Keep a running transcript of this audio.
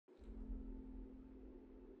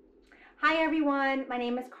Hi everyone, my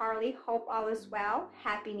name is Carly. Hope all is well.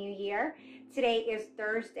 Happy New Year. Today is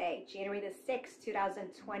Thursday, January the 6th,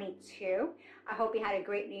 2022. I hope you had a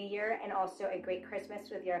great New Year and also a great Christmas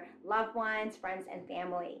with your loved ones, friends, and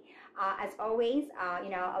family. As always,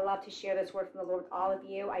 I love to share this word from the Lord with all of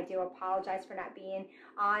you. I do apologize for not being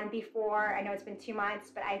on before. I know it's been 2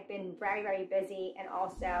 months, but I've been very, very busy, and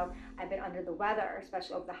also I've been under the weather,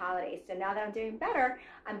 especially over the holidays. So now that I'm doing better,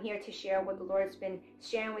 I'm here to share what the Lord's been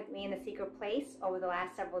sharing with me in the secret place over the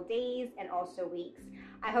last several days and also weeks.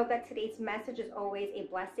 I hope that today's message is always a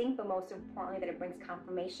blessing, but most importantly that it brings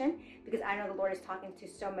confirmation, because I know the Lord is talking to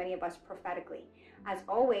so many of us prophetically. As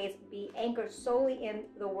always, be anchored solely in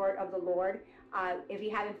the word of the Lord. If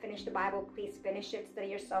you haven't finished the Bible, please finish it, study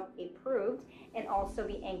yourself approved, and also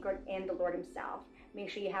be anchored in the Lord himself.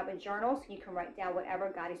 Make sure you have a journal so you can write down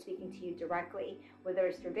whatever God is speaking to you directly, whether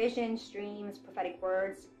it's through visions, dreams, prophetic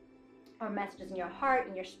words, or messages in your heart,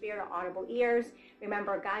 in your spirit, or audible ears.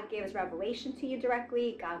 Remember, God gives revelation to you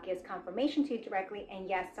directly. God gives confirmation to you directly. And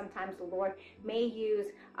yes, sometimes the Lord may use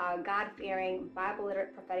God-fearing,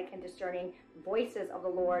 Bible-literate, prophetic, and discerning voices of the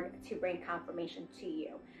Lord to bring confirmation to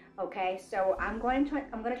you. Okay, so I'm going to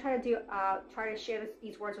try to share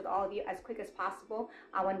these words with all of you as quick as possible.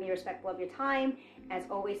 I want to be respectful of your time. As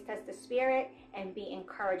always, test the spirit and be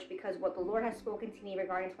encouraged, because what the Lord has spoken to me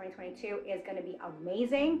regarding 2022 is going to be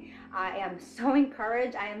amazing. I am so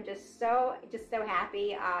encouraged. I am just so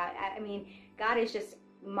happy. I mean, God is just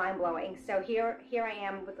mind-blowing. So here I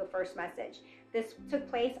am with the first message. This took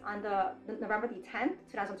place on the November the 10th,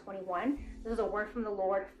 2021. This is a word from the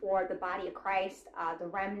Lord for the body of Christ, the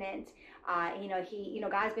remnant.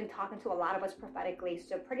 God's been talking to a lot of us prophetically.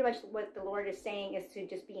 So pretty much what the Lord is saying is to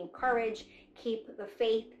just be encouraged, keep the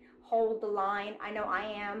faith, hold the line. I know I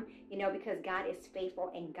am, because God is faithful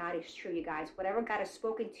and God is true, you guys. Whatever God has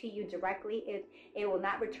spoken to you directly, it will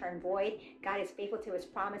not return void. God is faithful to his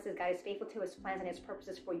promises. God is faithful to his plans and his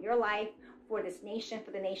purposes for your life, for this nation,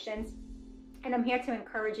 for the nations. And I'm here to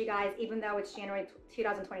encourage you guys, even though it's January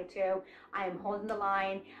 2022, I am holding the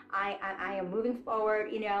line. I am moving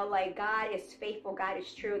forward. God is faithful. God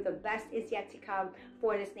is true. The best is yet to come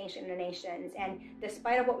for this nation and the nations. And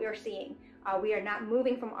despite of what we are seeing, we are not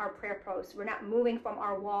moving from our prayer posts. We're not moving from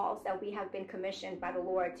our walls that we have been commissioned by the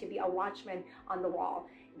Lord to be a watchman on the wall.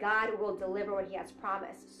 God will deliver what he has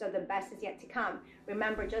promised. So the best is yet to come.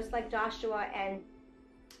 Remember, just like Joshua and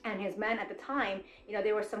his men at the time,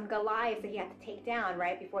 there were some Goliaths that he had to take down,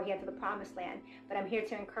 right, before he entered the promised land. But I'm here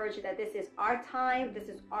to encourage you that this is our time. This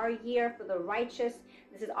is our year for the righteous.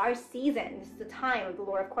 This is our season. This is the time of the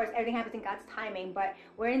Lord. Of course, everything happens in God's timing, but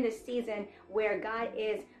we're in this season where God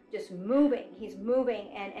is just moving. He's moving,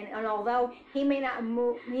 and although he may not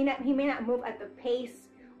move, he may not move at the pace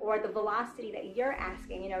or the velocity that you're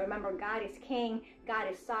asking. Remember, God is king,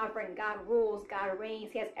 God is sovereign, God rules, God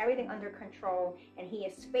reigns. He has everything under control, and he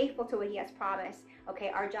is faithful to what he has promised. Okay,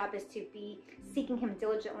 our job is to be seeking him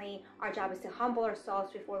diligently. Our job is to humble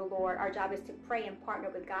ourselves before the Lord. Our job is to pray and partner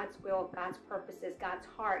with God's will, God's purposes, God's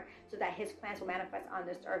heart, so that his plans will manifest on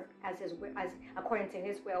this earth as according to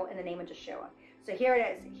his will, in the name of Yeshua. So here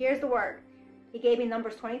it is. Here's the word. He gave me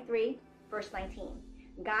Numbers 23, verse 19.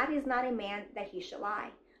 God is not a man that he should lie,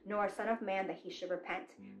 nor a son of man that he should repent.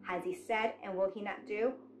 Has he said, and will he not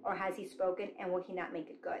do? Or has he spoken, and will he not make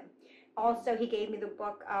it good? Also, he gave me the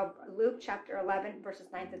book of Luke, chapter 11, verses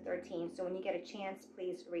 9 to 13. So when you get a chance,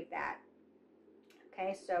 please read that.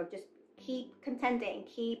 Okay, so just keep contending,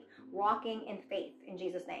 keep walking in faith in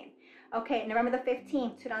Jesus' name. Okay, November the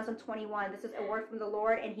 15th, 2021. This is a word from the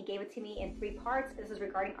Lord, and he gave it to me in 3 parts. This is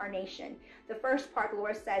regarding our nation. The first part, the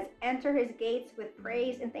Lord says, enter his gates with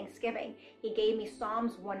praise and thanksgiving. He gave me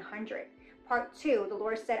Psalms 100. Part 2, the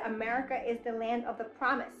Lord said, America is the land of the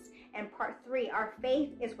promise. And part 3, our faith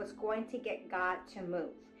is what's going to get God to move.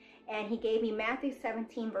 And he gave me Matthew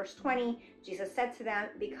 17, verse 20. Jesus said to them,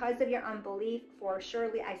 because of your unbelief, for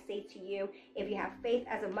surely I say to you, if you have faith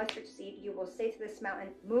as a mustard seed, you will say to this mountain,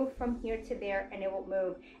 move from here to there, and it will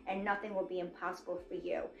move, and nothing will be impossible for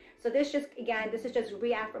you. So this is just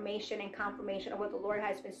reaffirmation and confirmation of what the Lord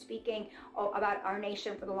has been speaking about our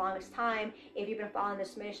nation for the longest time. If you've been following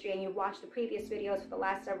this ministry and you've watched the previous videos for the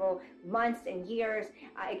last several months and years,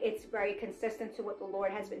 it's very consistent to what the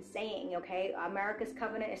Lord has been saying, okay? America's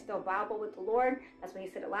covenant is still viable with the Lord. That's what he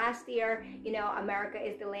said last year. America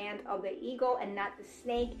is the land of the eagle and not the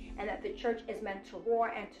snake, and that the church is meant to roar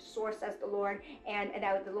and to soar, says the Lord, and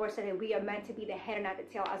that the Lord said that we are meant to be the head and not the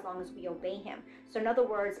tail as long as we obey him. So in other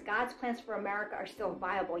words, God's plans for America are still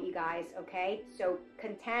viable, you guys, okay? So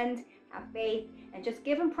contend, have faith, and just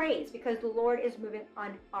give him praise, because the Lord is moving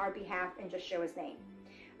on our behalf in Yeshua's name.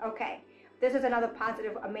 Okay. this is another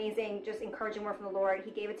positive, amazing, just encouraging word from the Lord.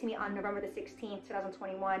 He gave it to me on November the 16th,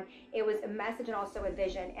 2021. It was a message and also a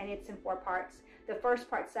vision, and it's in 4 parts. The first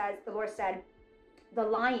part says, the Lord said, the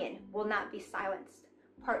lion will not be silenced.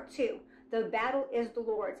 Part 2, the battle is the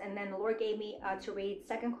Lord's. And then the Lord gave me to read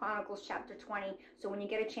 2 Chronicles chapter 20. So when you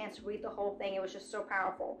get a chance to read the whole thing, it was just so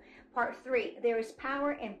powerful. Part 3, there is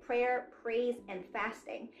power in prayer, praise, and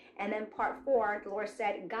fasting. And then part 4, the Lord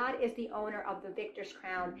said, God is the owner of the victor's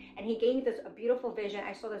crown. And he gave me this a beautiful vision.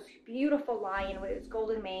 I saw this beautiful lion with its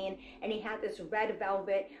golden mane, and he had this red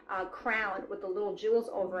velvet crown with the little jewels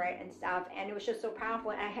over it and stuff. And it was just so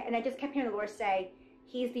powerful. And I just kept hearing the Lord say,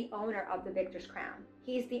 he's the owner of the victor's crown.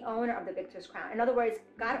 He's the owner of the victor's crown. In other words,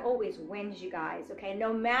 God always wins, you guys, okay?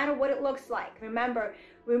 No matter what it looks like. Remember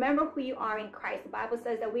who you are in Christ. The Bible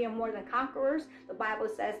says that we are more than conquerors. The Bible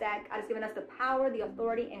says that God has given us the power, the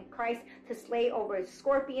authority in Christ to slay over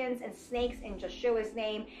scorpions and snakes in Yeshua's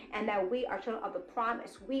name, and that we are children of the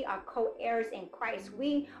promise. We are co-heirs in Christ.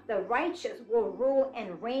 We, the righteous, will rule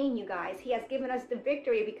and reign, you guys. He has given us the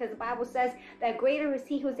victory because the Bible says that greater is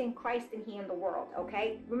he who is in Christ than he in the world,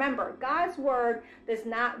 okay? Remember, God's word does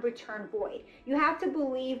not return void. You have to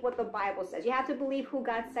believe what the Bible says. You have to believe who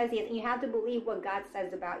God says he is, and you have to believe what God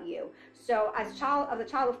says about you. So as child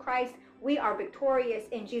of Christ, we are victorious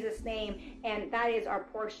in Jesus' name, and that is our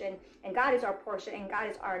portion, and God is our portion, and God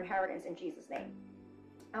is our inheritance in Jesus' name.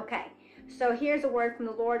 Okay, so here's a word from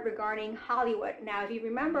the Lord regarding Hollywood. Now, if you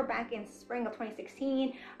remember back in spring of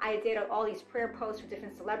 2016, I did all these prayer posts for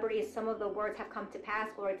different celebrities. Some of the words have come to pass,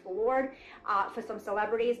 glory to the Lord, for some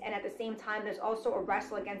celebrities. And at the same time, there's also a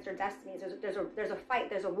wrestle against their destinies. There's a fight,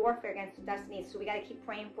 there's a warfare against their destinies. So we got to keep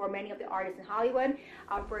praying for many of the artists in Hollywood.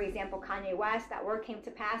 For example, Kanye West, that word came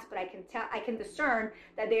to pass, but I can discern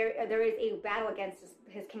that there is a battle against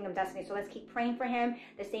his kingdom destiny. So let's keep praying for him.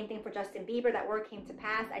 The same thing for Justin Bieber. That word came to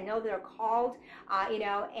pass. I know they're called,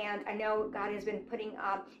 and I know God has been putting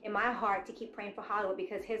in my heart to keep praying for Hollywood,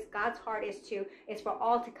 because God's heart is for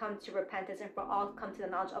all to come to repentance and for all to come to the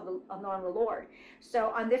knowledge of knowing the Lord. So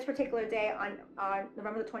on this particular day, on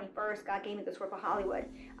November the 21st, God gave me this word for Hollywood.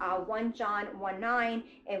 1 John 1:9,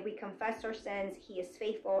 if we confess our sins, he is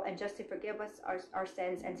faithful and just to forgive us our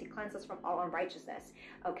sins and to cleanse us from all unrighteousness.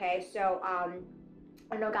 Okay, so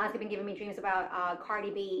I know God's been giving me dreams about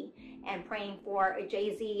Cardi B and praying for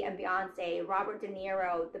Jay-Z and Beyonce, Robert De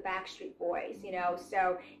Niro, the Backstreet Boys,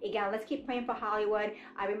 So again, let's keep praying for Hollywood.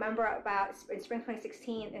 I remember about in spring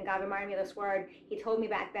 2016, and God reminded me of this word. He told me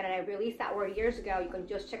back then, and I released that word years ago. You can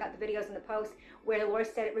just check out the videos in the post where the Lord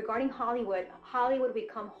said regarding Hollywood will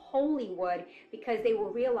become holy wood, because they will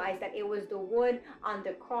realize that it was the wood on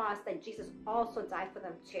the cross that Jesus also died for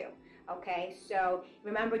them too. Okay, so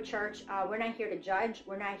remember, church, we're not here to judge.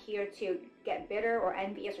 We're not here to get bitter or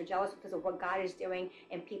envious or jealous because of what God is doing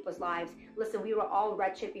in people's lives. Listen, we were all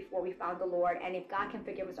wretched before we found the Lord, and if God can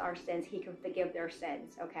forgive us our sins, he can forgive their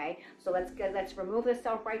sins. Okay, so let's remove the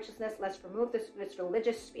self-righteousness. Let's remove this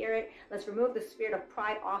religious spirit. Let's remove the spirit of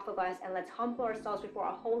pride off of us, and let's humble ourselves before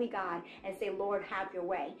a holy God and say, Lord, have your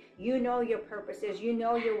way. You know your purposes. You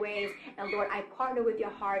know your ways, and Lord, I partner with your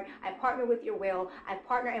heart. I partner with your will. I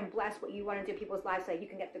partner and bless what you want to do in people's lives so that you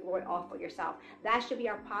can get the glory all for yourself. That should be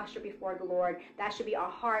our posture before the Lord. That should be our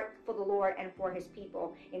heart for the Lord and for his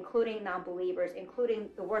people, including non-believers, including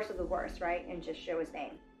the worst of the worst, right? And just show his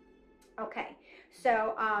name. Okay,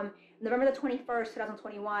 so November the 21st,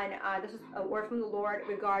 2021, this is a word from the Lord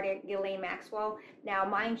regarding Ghislaine Maxwell. Now,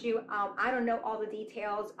 mind you, I don't know all the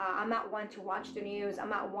details. I'm not one to watch the news. I'm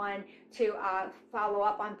not one to follow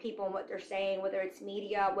up on people and what they're saying, whether it's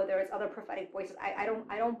media, whether it's other prophetic voices. I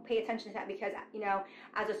don't pay attention to that because,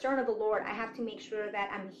 as a servant of the Lord, I have to make sure that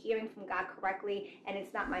I'm hearing from God correctly, and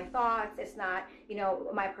it's not my thoughts, it's not,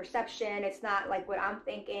 my perception, it's not like what I'm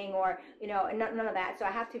thinking or, none of that. So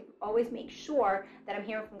I have to always make sure that I'm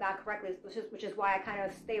hearing from God correctly, which is why I kind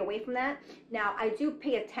of stay away from that. Now, I do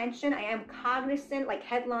pay attention. I am cognizant, like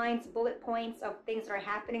headlines, bullet points of things that are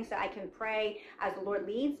happening, so I can pray as the Lord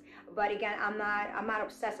leads. But again, I'm not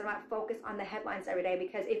obsessed. I'm not focused on the headlines every day,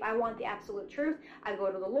 because if I want the absolute truth, I go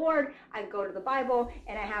to the Lord, I go to the Bible,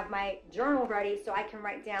 and I have my journal ready so I can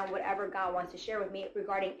write down whatever God wants to share with me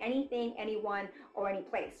regarding anything, anyone, or any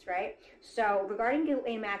place, right? So regarding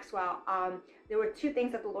Ghislaine Maxwell, there were two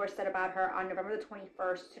things that the Lord said about her on November the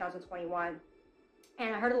 21st, 2021.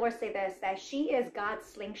 And I heard the Lord say this, that she is God's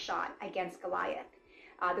slingshot against Goliath.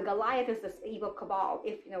 The Goliath is this evil cabal,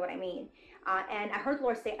 if you know what I mean. And I heard the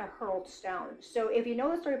Lord say a hurled stone. So if you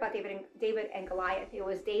know the story about David and Goliath, it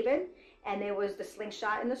was David, and there was the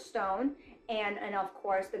slingshot and the stone, and of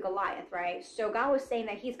course the Goliath, right? So God was saying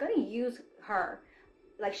that he's going to use her,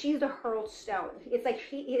 like she's the hurled stone. It's like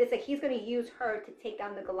he's going to use her to take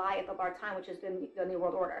down the Goliath of our time, which is the New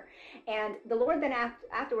World Order. And the Lord then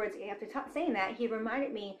afterwards, after saying that, he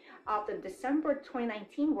reminded me of the December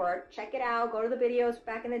 2019 word. Check it out. Go to the videos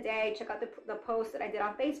back in the day. Check out the posts that I did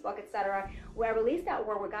on Facebook, etc., where I released that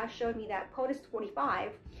word, where God showed me that POTUS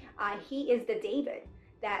 45, he is the David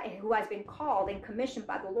who has been called and commissioned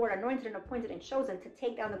by the Lord, anointed and appointed and chosen to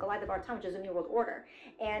take down the Goliath of our time, which is the New World Order.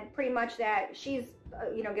 And pretty much that she's,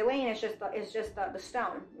 Ghislaine is just the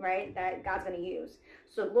stone, right, that God's going to use.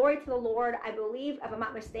 So glory to the Lord. I believe, if I'm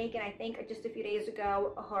not mistaken, I think just a few days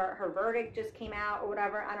ago, her verdict just came out or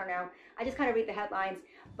whatever. I don't know. I just kind of read the headlines,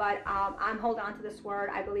 but I'm holding on to this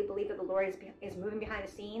word. I believe that the Lord is moving behind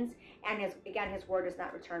the scenes, and his word does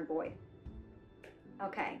not return void.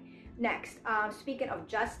 Okay. Next, speaking of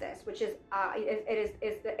justice, which is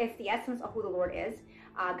it's the essence of who the Lord is.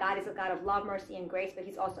 God is a God of love, mercy, and grace, but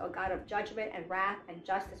He's also a God of judgment and wrath and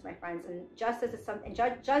justice, my friends. And justice is something.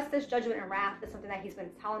 Justice, judgment, and wrath is something that He's been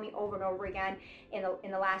telling me over and over again in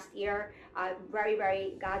the last year.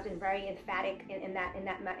 God's been very emphatic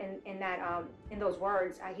in those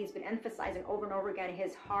words. He's been emphasizing over and over again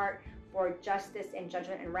His heart for justice and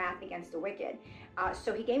judgment and wrath against the wicked.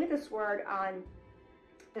 So He gave me this word on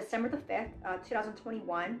December the 5th,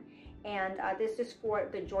 2021, and this is for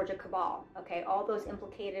the Georgia cabal. Okay, all those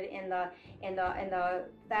implicated in the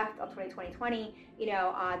theft of 2020.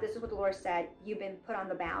 This is what the Lord said: you've been put on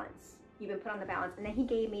the balance. You've been put on the balance. And then He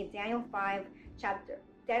gave me Daniel 5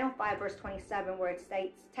 verse 27, where it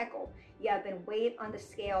states, "Tekel, you have been weighed on the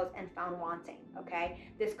scales and found wanting." Okay,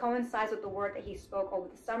 this coincides with the word that He spoke over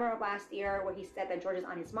the summer of last year, where He said that Georgia's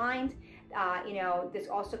on His mind. This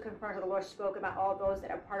also confirms what the Lord spoke about all those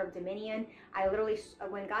that are part of Dominion. I literally,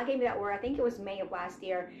 when God gave me that word, I think it was May of last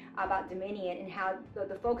year, about Dominion, and how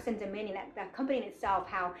the folks in Dominion, that company in itself,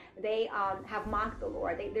 how they have mocked the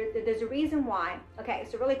Lord. There's a reason why. Okay,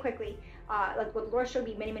 so really quickly, like what the Lord showed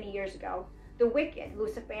me many, many years ago, the wicked,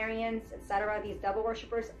 Luciferians, etc., these devil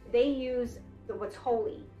worshippers, they use what's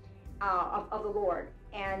holy of the Lord,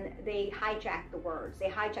 and they hijack the words, they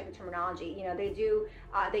hijack the terminology.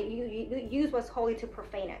 They use what's holy to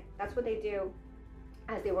profane it. That's what they do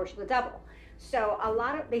as they worship the devil. So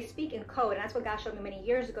they speak in code, and that's what God showed me many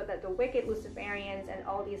years ago, that the wicked Luciferians and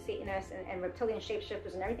all these Satanists and reptilian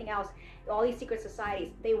shapeshifters and everything else, all these secret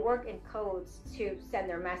societies, they work in codes to send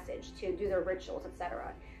their message, to do their rituals,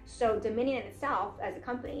 etc. So Dominion in itself, as a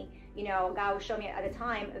company, God was showing me at the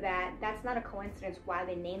time that that's not a coincidence why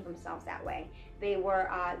they named themselves that way. They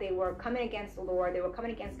were coming against the Lord. They were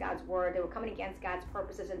coming against God's word. They were coming against God's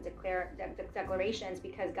purposes and declarations,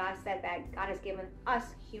 because God said that God has given us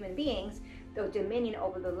human beings the dominion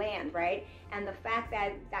over the land, right? And the fact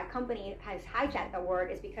that that company has hijacked the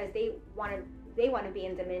word is because they want to be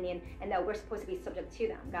in dominion, and that we're supposed to be subject to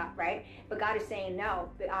them, God, right? But God is saying no,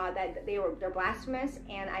 that they're blasphemous,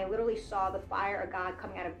 and I literally saw the fire of God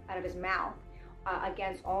coming out of His mouth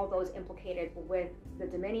against all those implicated with the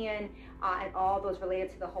dominion and all those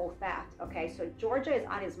related to the whole theft. Okay, so Georgia is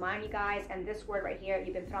on His mind, you guys, and this word right here,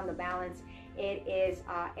 you've been put on the balance. It's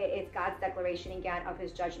God's declaration again of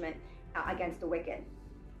His judgment against the wicked.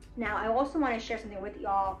 Now, I also want to share something with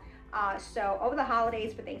y'all. So over the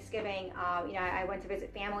holidays for Thanksgiving, I went to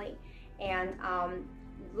visit family, and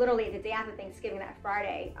literally the day after Thanksgiving, that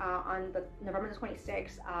Friday, on the November the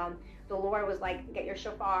 26th, the Lord was like, get your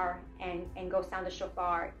shofar and go sound the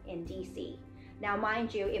shofar in DC. Now,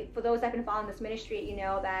 mind you, for those that have been following this ministry, you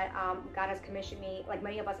know that God has commissioned me, like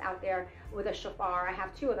many of us out there, with a shofar. I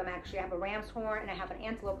have two of them, actually. I have a ram's horn, and I have an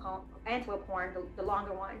antelope horn, the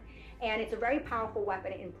longer one. And it's a very powerful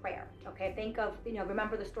weapon in prayer. Okay, think of,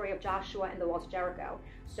 remember the story of Joshua and the walls of Jericho.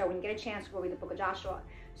 So when you get a chance, go read the book of Joshua.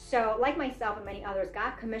 So like myself and many others,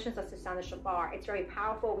 God commissions us to sound the shofar. It's very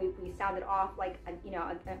powerful. We sound it off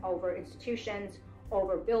over institutions,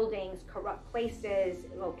 over buildings, corrupt places,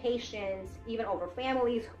 locations, even over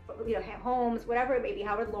families, homes, whatever it may be,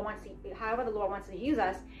 however the Lord wants to use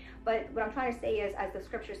us. But what I'm trying to say is, as the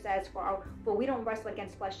scripture says, for we don't wrestle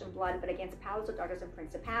against flesh and blood, but against powers of darkness and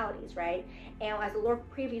principalities, right? And as the Lord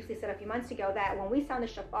previously said a few months ago, that when we sound the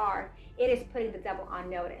shofar, it is putting the devil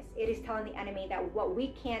on notice. It is telling the enemy that what we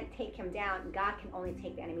can't take him down, God can only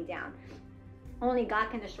take the enemy down. Only God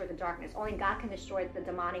can destroy the darkness. Only God can destroy the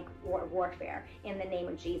demonic warfare in the name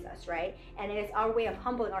of Jesus, right? And it is our way of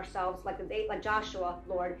humbling ourselves, like Joshua,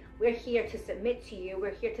 Lord. We're here to submit to you.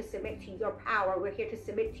 We're here to submit to your power. We're here to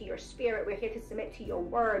submit to your spirit. We're here to submit to your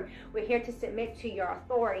word. We're here to submit to your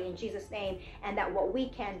authority in Jesus' name. And that what we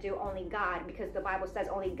can do, only God, because the Bible says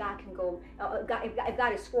only God can go. If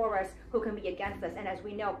God is for us, who can be against us? And as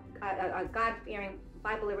we know, a God-fearing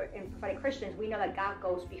Bible and prophetic Christians, we know that God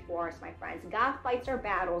goes before us, my friends. God fights our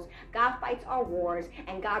battles, God fights our wars,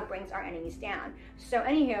 and God brings our enemies down. So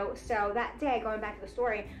anywho, so that day, going back to the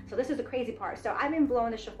story, so this is the crazy part. So I've been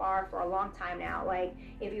blowing the shofar for a long time now. Like,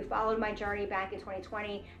 if you followed my journey back in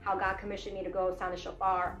 2020, how God commissioned me to go sound the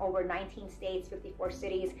shofar over 19 states, 54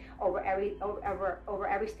 cities, over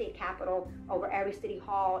every state capital, over every city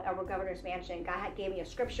hall, over governor's mansion. God had gave me a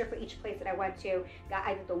scripture for each place that I went to. God,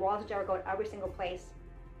 I did the walls of Jericho in every single place,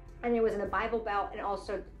 and it was in the Bible Belt, and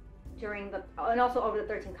also over the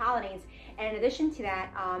 13 colonies. And in addition to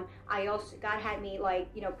that, God had me, like,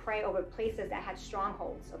 pray over places that had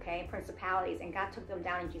strongholds, okay, principalities, and God took them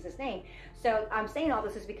down in Jesus' name. So I'm saying all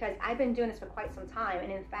this is because I've been doing this for quite some time,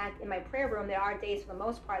 and in fact, in my prayer room, there are days, for the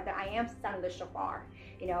most part, that I am sounding the shofar.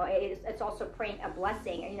 It's also praying a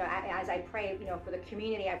blessing. As I pray, for the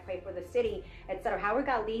community, I pray for the city, etc. However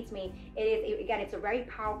God leads me, it's a very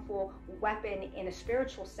powerful weapon in a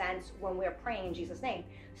spiritual sense when we're praying in Jesus' name.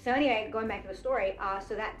 So anyway, going back to the story,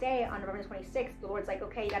 so that day on November 26th, the Lord's like,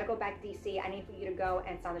 okay, you got to go back to DC. I need for you to go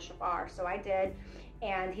and sound the shofar. So I did.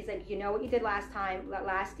 And he's like, you know what you did last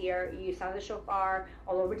year? You sounded the shofar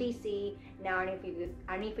all over DC. Now I need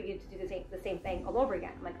for you to do the same thing all over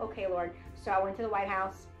again. I'm like, okay, Lord. So I went to the White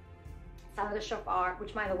House, sounded the shofar,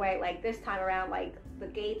 which, by the way, like, this time around, like, the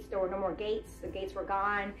gates, there were no more gates. The gates were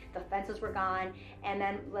gone. The fences were gone. And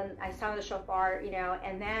then when I sounded the shofar,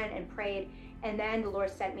 and prayed. And then the Lord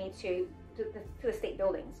sent me to the state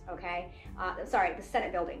buildings, okay? The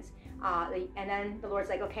Senate buildings. And then the Lord's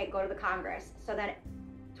like, okay, go to the Congress. So then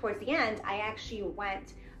towards the end, I actually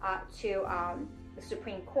went to the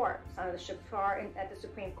Supreme Court, sounded the shofar at the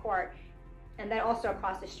Supreme Court, and then also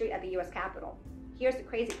across the street at the U.S. Capitol. Here's the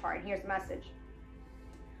crazy part, and here's the message.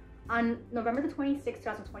 On November the 26th,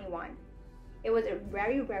 2021, it was a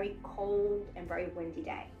very, very cold and very windy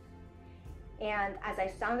day. And as I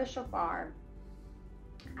sounded the shofar,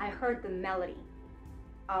 I heard the melody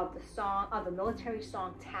of the military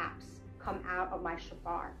song Taps come out of my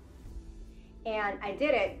shofar. And I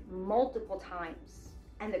did it multiple times.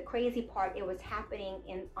 And the crazy part, it was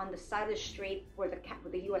happening on the side of the street where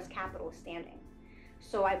the U.S. Capitol is standing.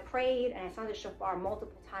 So I prayed and I sounded the shofar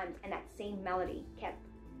multiple times, and that same melody kept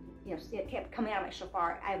coming out of my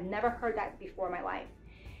shofar. I've never heard that before in my life.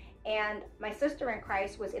 And my sister in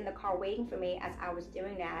Christ was in the car waiting for me as I was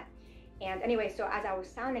doing that. And anyway, so as I was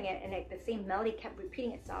sounding it, and the same melody kept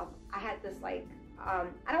repeating itself, I had this, like, I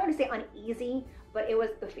don't want to say uneasy, but it was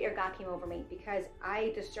the fear of God came over me, because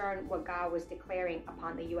I discerned what God was declaring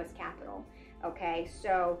upon the U.S. Capitol. Okay,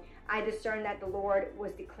 so I discerned that the Lord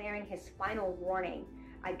was declaring his final warning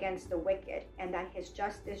against the wicked, and that his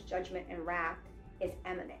justice, judgment, and wrath is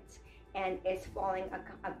imminent, and is falling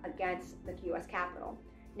against the U.S. Capitol.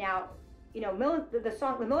 Now,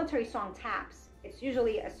 the military song Taps, it's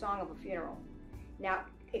usually a song of a funeral. Now,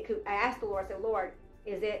 I asked the Lord, I said, Lord,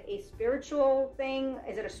 is it a spiritual thing?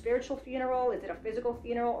 Is it a spiritual funeral? Is it a physical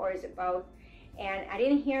funeral? Or is it both? And I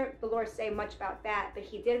didn't hear the Lord say much about that, but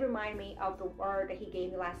he did remind me of the word that he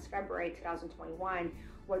gave me last February 2021,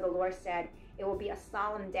 where the Lord said, it will be a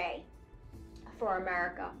solemn day for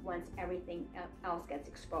America once everything else gets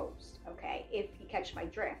exposed, okay? If you catch my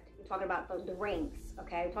drift. We're talking about the rings,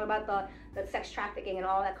 okay? We're talking about the sex trafficking and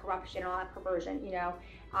all that corruption, all that perversion,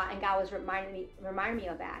 and God was reminding me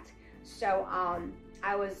of that. So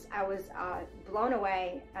I was blown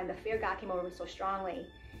away, and the fear of God came over me so strongly.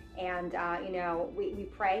 And we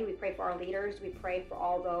pray for our leaders, we pray for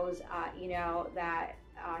all those that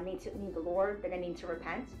need the Lord, that need to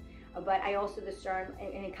repent. But I also discern,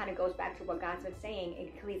 and it kind of goes back to what God's been saying in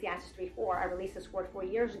Ecclesiastes 3:4. I released this word 4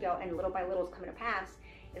 years ago, and little by little it's coming to pass.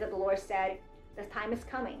 Is that the Lord said, the time is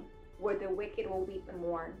coming where the wicked will weep and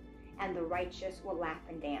mourn, and the righteous will laugh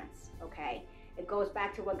and dance. Okay, it goes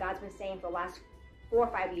back to what God's been saying for the last 4 or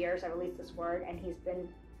 5 years. I released this word, and he's been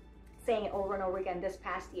saying it over and over again this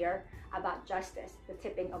past year about justice, the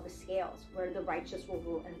tipping of the scales, where the righteous will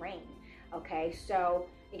rule and reign. Okay, so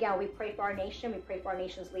again, we pray for our nation. We pray for our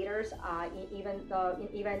nation's leaders.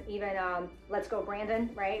 Let's go, Brandon.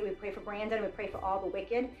 Right? We pray for Brandon. We pray for all the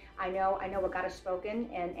wicked. I know what God has spoken,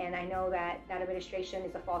 and I know that administration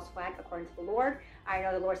is a false flag according to the Lord. I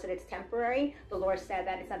know the Lord said it's temporary. The Lord said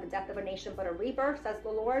that it's not the death of a nation, but a rebirth, says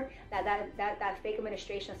the Lord. That fake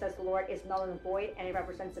administration, says the Lord, is null and void, and it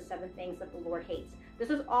represents the 7 things that the Lord hates. This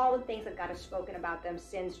is all the things that God has spoken about them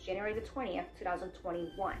since January the 20th,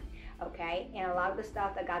 2021. Okay, and a lot of the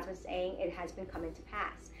stuff that God's been saying, it has been coming to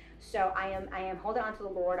pass. So I am holding on to the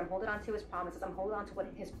Lord. I'm holding on to his promises. I'm holding on to what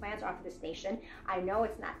his plans are for this nation. I know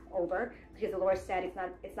it's not over because the Lord said it's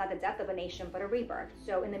not the death of a nation, but a rebirth.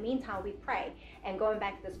 So in the meantime, we pray. And going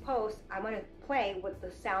back to this post, I want to play with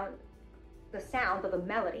the sound of the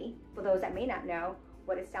melody for those that may not know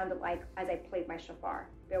what it sounded like as I played my shofar.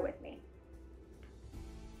 Bear with me.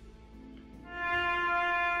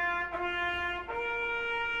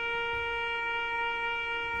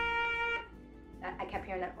 I kept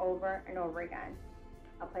hearing that over and over again.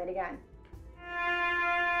 I'll play it again.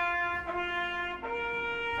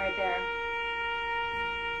 Right there.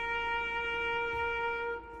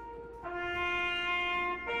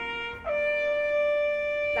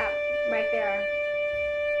 That right there.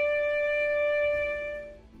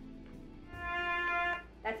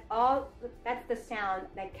 That's the sound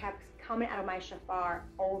that kept coming out of my shofar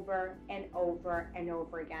over and over and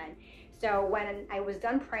over again. So when I was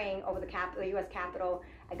done praying over the U.S. Capitol,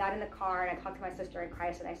 I got in the car and I talked to my sister in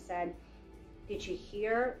Christ and I said, "Did you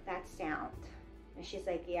hear that sound?" And she's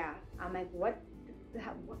like, "Yeah." I'm like, What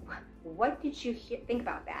did you hear? Think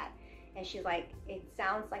about that. And she's like, "It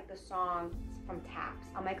sounds like the song from Taps."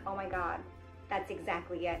 I'm like, "Oh my God, that's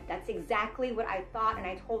exactly it. That's exactly what I thought." And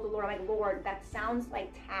I told the Lord, I'm like, "Lord, that sounds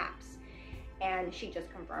like Taps." And she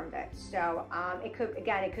just confirmed it. So it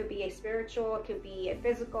could be a spiritual, it could be a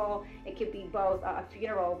physical, it could be both, a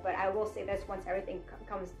funeral. But I will say this, once everything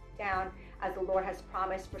comes down, as the Lord has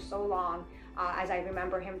promised for so long, as I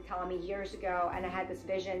remember him telling me years ago, and I had this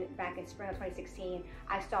vision back in spring of 2016,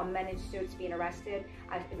 I saw men in suits being arrested.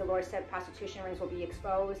 The Lord said prostitution rings will be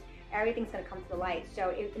exposed. Everything's going to come to the light.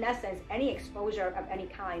 So in essence, any exposure of any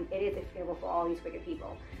kind, it is a funeral for all these wicked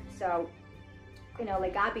people. So,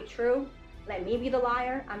 let God be true. Let me be the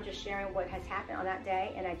liar. I'm just sharing what has happened on that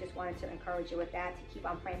day, and I just wanted to encourage you with that, to keep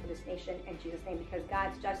on praying for this nation in Jesus' name, because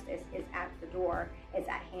God's justice is at the door, is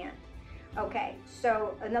at hand. Okay,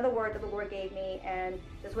 so another word that the Lord gave me, and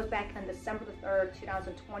this was back on December the 3rd,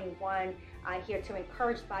 2021, here to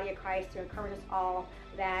encourage the body of Christ, to encourage us all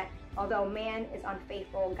that although man is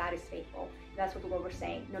unfaithful, God is faithful. That's what the Lord was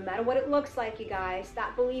saying. No matter what it looks like, you guys,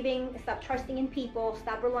 stop trusting in people,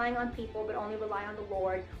 stop relying on people, but only rely on the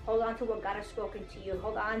Lord. Hold on to what God has spoken to you.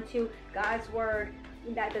 Hold on to God's word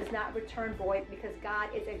that does not return void, because God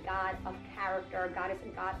is a God of character. God is a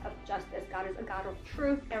God of justice. God is a God of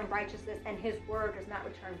truth and righteousness, and his word does not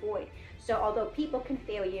return void. So although people can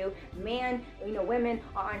fail you, women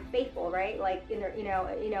are unfaithful, right? Like,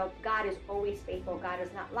 God is always faithful. God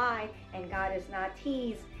does not lie, and God is not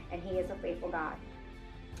teased, and he is a faithful God.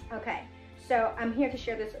 Okay, so I'm here to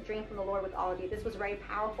share this dream from the Lord with all of you. This was very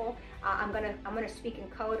powerful. I'm gonna speak in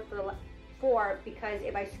code because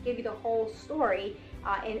if I give you the whole story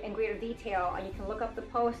in greater detail, and you can look up the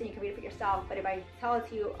post and you can read it for yourself. But if I tell it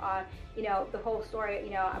to you, the whole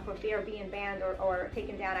story, for fear of being banned or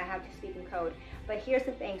taken down, I have to speak in code. But here's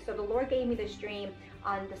the thing. So the Lord gave me this dream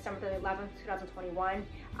on December 11th, 2021.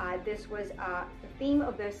 This was the theme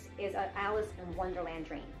of this is an Alice in Wonderland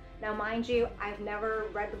dream. Now, mind you, I've never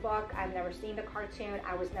read the book. I've never seen the cartoon.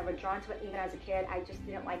 I was never drawn to it even as a kid. I just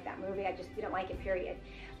didn't like that movie. I just didn't like it, period.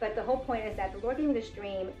 But the whole point is that the Lord gave me this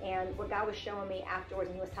dream, and what God was showing me afterwards,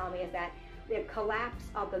 and he was telling me, is that the collapse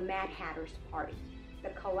of the Mad Hatter's party. The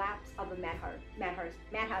collapse of the Mad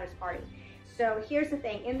Hatter's party. So here's the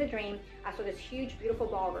thing. In the dream, I saw this huge, beautiful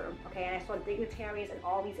ballroom, okay? And I saw dignitaries and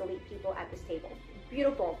all these elite people at this table.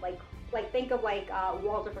 Beautiful, like think of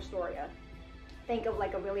Waldorf Astoria. Think of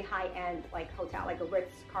like a really high-end hotel, like a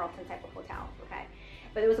Ritz-Carlton type of hotel, okay?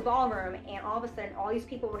 But it was a ballroom, and all of a sudden, all these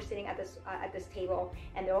people were sitting at this table,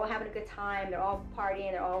 and they're all having a good time. They're all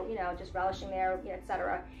partying. They're all just relishing there,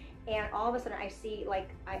 etc. And all of a sudden, I see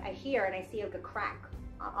I hear and I see a crack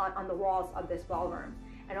on the walls of this ballroom.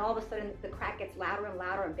 And all of a sudden, the crack gets louder and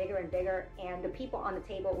louder and bigger. And the people on the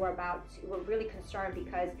table were really concerned,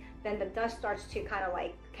 because then the dust starts to kind of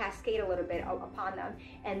cascade a little bit upon them.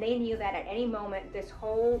 And they knew that at any moment, this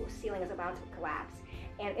whole ceiling is about to collapse.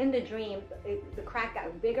 And in the dream, the crack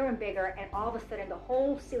got bigger and bigger, and all of a sudden, the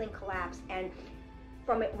whole ceiling collapsed. And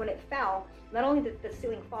from it, when it fell, not only did the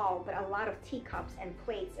ceiling fall, but a lot of teacups and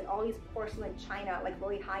plates and all these porcelain china, like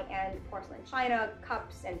really high-end porcelain china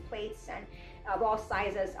cups and plates and of all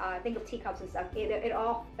sizes, think of teacups and stuff. It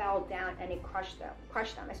all fell down, and it crushed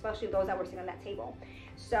them, especially those that were sitting on that table.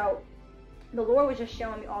 So the Lord was just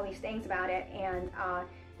showing me all these things about it, and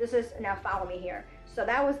this is, now follow me here. So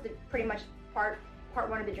that was pretty much part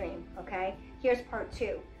one of the dream, okay? Here's part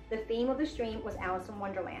two. The theme of this dream was Alice in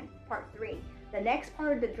Wonderland. Part three. The next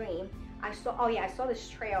part of the dream, I saw this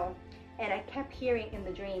trail, and I kept hearing in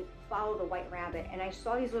the dream, follow the white rabbit. And I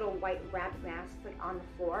saw these little white rabbit masks like on the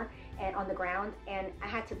floor and on the ground, and I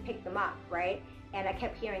had to pick them up, right? And I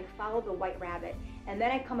kept hearing, follow the white rabbit. And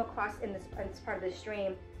then I come across in this part of this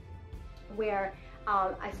dream where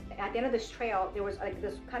at the end of this trail, there was like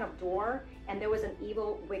this kind of door, and there was an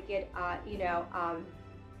evil, wicked,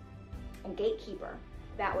 gatekeeper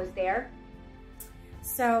that was there.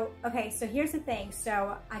 So, okay, so here's the thing.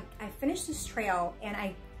 So I finished this trail, and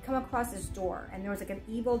I come across this door, and there was like an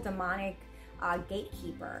evil, demonic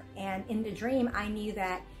gatekeeper. And in the dream, I knew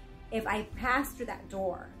that if I passed through that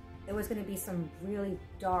door, it was going to be some really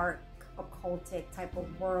dark, occultic type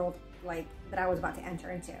of world like that I was about to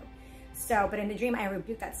enter into. So, but in the dream, I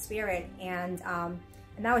rebuked that spirit, and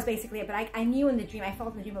that was basically it. But I knew in the dream, I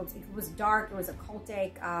felt in the dream it was dark, it was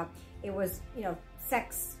occultic, it was, you know,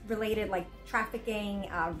 sex related, like trafficking,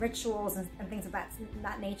 rituals and things of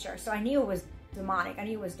that nature. So I knew it was demonic. I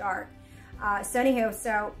knew it was dark.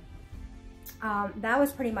 So that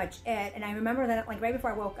was pretty much it. And I remember that like right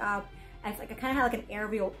before I woke up, I kind of had like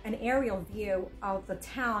an aerial view of the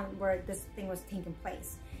town where this thing was taking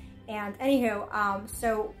place. And anywho,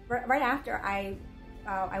 so right after I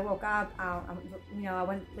woke up, you know, I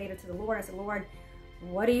went later to the Lord. I said, Lord,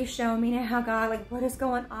 what are you showing me now, God? Like, what is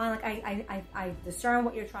going on? Like, I discern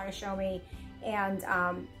what you're trying to show me. And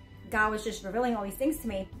God was just revealing all these things to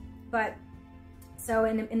me. But so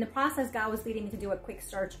in the process, God was leading me to do a quick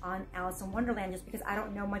search on Alice in Wonderland, just because I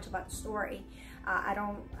don't know much about the story. I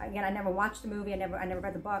never watched the movie. I never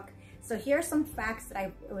read the book. So here's some facts that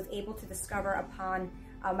I was able to discover upon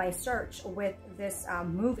my search with this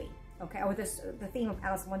movie, okay, or the theme of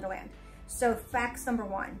Alice in Wonderland. So facts number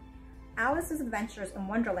 1, Alice's Adventures in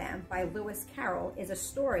Wonderland by Lewis Carroll is a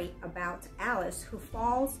story about Alice who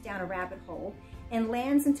falls down a rabbit hole and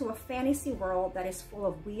lands into a fantasy world that is full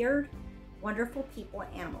of weird, wonderful people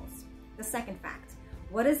and animals. The second fact,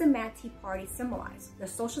 what does the Mad Tea Party symbolize? The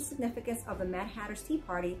social significance of the Mad Hatter's Tea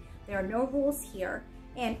Party. There are no rules here,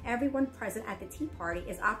 and everyone present at the tea party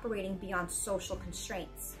is operating beyond social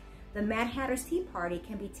constraints. The Mad Hatter's Tea Party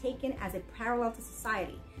can be taken as a parallel to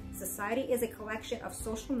society. Society is a collection of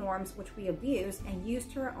social norms which we abuse and use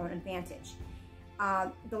to our own advantage.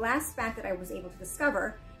 The last fact that I was able to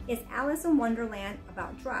discover is Alice in Wonderland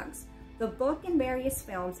about drugs. The book and various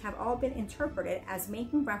films have all been interpreted as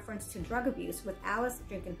making reference to drug abuse, with Alice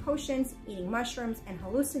drinking potions, eating mushrooms, and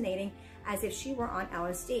hallucinating as if she were on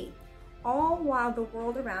LSD. All while the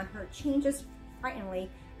world around her changes frighteningly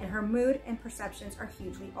and her mood and perceptions are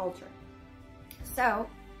hugely altered. So,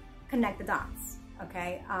 connect the dots,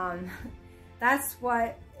 okay? That's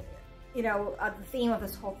what, you know, the theme of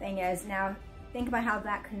this whole thing is. Now, think about how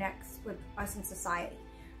that connects with us in society,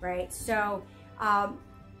 right? So,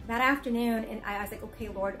 that afternoon, and I was like, okay,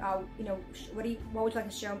 Lord, you know, what would you like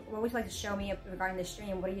to show me regarding this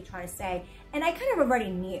dream? What are you trying to say? And I kind of already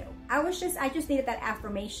knew. I just needed that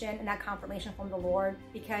affirmation and that confirmation from the Lord,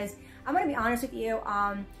 because I'm going to be honest with you.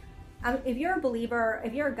 If you're a believer,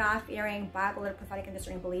 if you're a God-fearing, Bible-literate, prophetic, and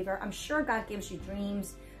discerning believer, I'm sure God gives you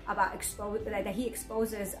dreams about that He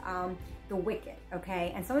exposes the wicked.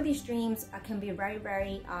 Okay, and some of these dreams can be very,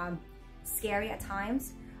 very scary at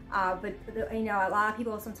times. But you know, a lot of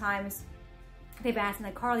people sometimes, they've asked me,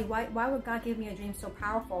 like, Carly, why would God give me a dream so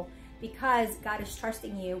powerful? Because God is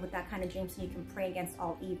trusting you with that kind of dream so you can pray against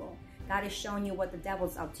all evil. God is showing you what the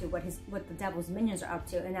devil's up to, what the devil's minions are up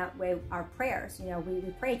to, and that way our prayers, you know, we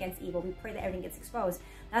pray against evil, we pray that everything gets exposed.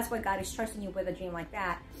 That's why God is trusting you with a dream like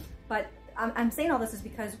that. But I'm saying all this is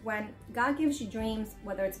because when God gives you dreams,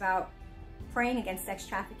 whether it's about praying against sex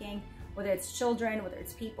trafficking, whether it's children, whether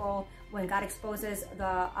it's people, when God exposes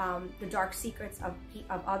the dark secrets of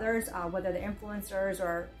others, whether they're influencers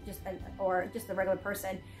or just a regular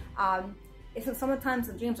person, sometimes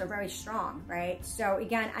the dreams are very strong, right? So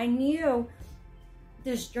again, I knew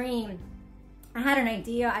this dream. I had an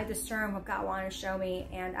idea. I discerned what God wanted to show me,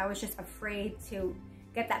 and I was just afraid to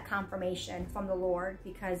get that confirmation from the Lord,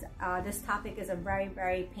 because this topic is a very,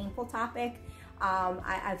 very painful topic.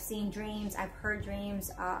 I've seen dreams, I've heard dreams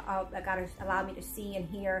that God has allowed me to see and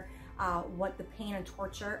hear what the pain and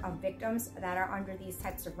torture of victims that are under these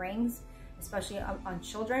types of rings, especially on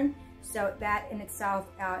children. So that in itself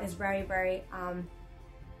is very, very,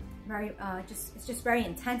 it's just very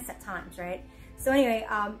intense at times, right? So anyway,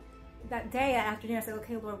 that afternoon, I said,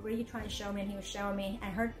 okay, Lord, what are you trying to show me? And He was showing me,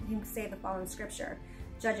 and I heard Him say the following scripture,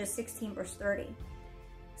 Judges 16, verse 30.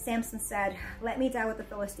 Samson said, "Let me die with the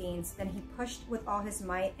Philistines." Then he pushed with all his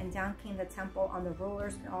might, and down came the temple on the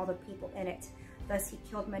rulers and all the people in it. Thus he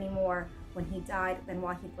killed many more when he died than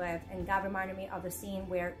while he lived. And God reminded me of the scene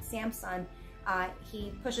where Samson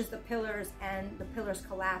he pushes the pillars and the pillars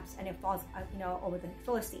collapse and it falls, over the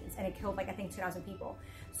Philistines, and it killed like, I think 2,000 people.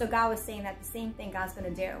 So God was saying that the same thing God's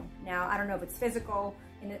going to do. Now, I don't know if it's physical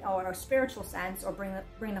or a spiritual sense, or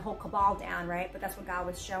bring the whole cabal down, right? But that's what God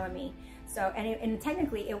was showing me. So, and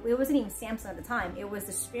technically it wasn't even Samson at the time. It was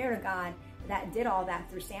the Spirit of God that did all that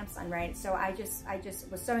through Samson, right? So I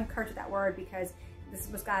just was so encouraged with that word, because this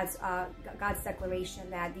was God's declaration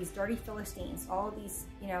that these dirty Philistines, all of these,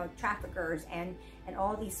 traffickers and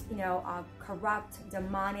all these, corrupt,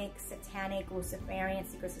 demonic, satanic, Luciferian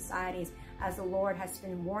secret societies, as the Lord has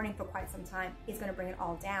been warning for quite some time, He's going to bring it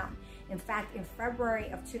all down. In fact, in February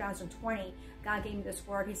of 2020, God gave me this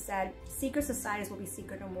word. He said, secret societies will be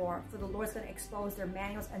secret no more, for the Lord's going to expose their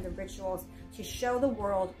manuals and the rituals to show the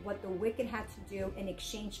world what the wicked had to do in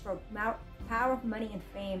exchange for power, money, and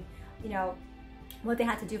fame, what they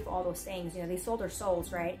had to do for all those things. They sold their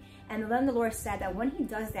souls, right? And then the Lord said that when He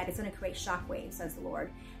does that, it's going to create shockwaves, says the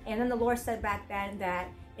Lord. And then the Lord said back then that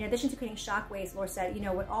in addition to creating shockwaves, the Lord said,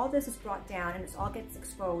 when all this is brought down and this all gets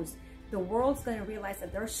exposed, the world's going to realize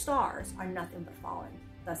that their stars are nothing but fallen,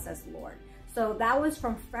 thus says the Lord. So that was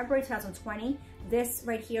from February 2020. This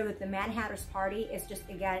right here with the Mad Hatter's Party is just,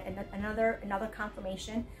 again, another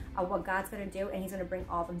confirmation of what God's going to do, and He's going to bring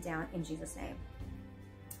all of them down in Jesus' name.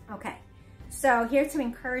 Okay. So here to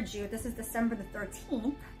encourage you, this is December the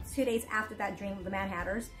 13th, 2 days after that dream of the Mad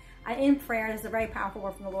Hatters. In prayer, this is a very powerful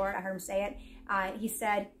word from the Lord. I heard Him say it. He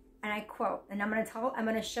said, and I quote, and I'm going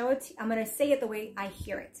to say it the way I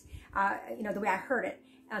hear it, the way I heard it.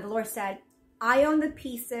 The Lord said, I own the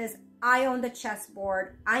pieces, I own the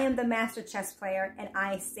chessboard, I am the master chess player, and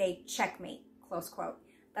I say checkmate, close quote.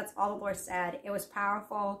 That's all the Lord said. It was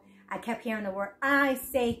powerful. I kept hearing the word, I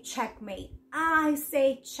say checkmate, I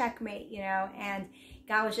say checkmate, and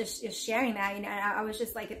God was just sharing that, and I was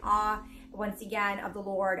just like in awe once again of the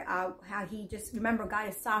Lord, how He just, remember, God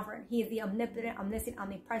is sovereign. He is the omnipotent, omniscient,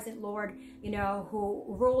 omnipresent Lord, who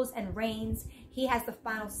rules and reigns. He has the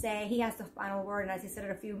final say. He has the final word. And as He said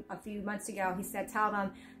it a few months ago, He said, tell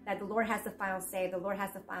them that the Lord has the final say. The Lord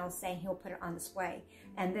has the final say, and He'll put it on display.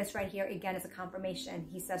 And this right here, again, is a confirmation.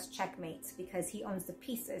 He says checkmate, because He owns the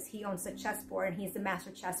pieces. He owns the chessboard, and He's the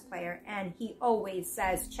master chess player. And He always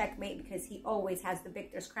says checkmate, because He always has the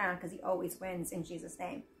victor's crown, because He always wins in Jesus'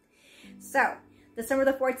 name. So, December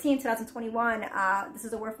the 14th, 2021, this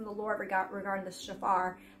is a word from the Lord regarding the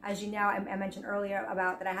shofar. As you know, I mentioned earlier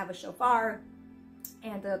about that I have a shofar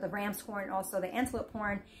and the ram's horn, also the antelope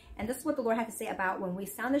horn. And this is what the Lord had to say about when we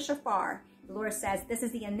sound the shofar. The Lord says, this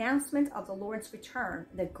is the announcement of the Lord's return,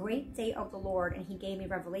 the great day of the Lord. And He gave me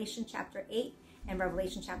Revelation chapter 8 and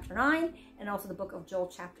Revelation chapter 9, and also the book of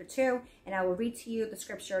Joel chapter 2. And I will read to you the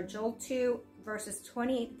scripture, Joel 2, verses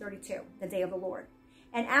 28 to 32, the day of the Lord.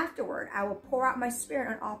 And afterward, I will pour out my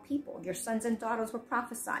Spirit on all people. Your sons and daughters will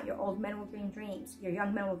prophesy. Your old men will dream dreams. Your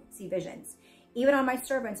young men will see visions. Even on my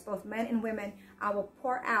servants, both men and women, I will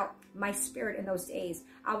pour out my Spirit in those days.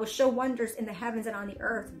 I will show wonders in the heavens and on the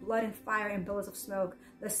earth, blood and fire and billows of smoke.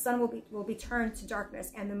 The sun will be turned to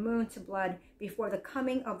darkness and the moon to blood before the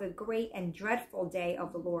coming of the great and dreadful day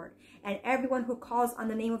of the Lord. And everyone who calls on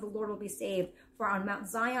the name of the Lord will be saved. For on Mount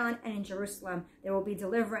Zion and in Jerusalem there will be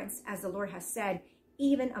deliverance, as the Lord has said,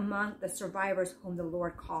 even among the survivors whom the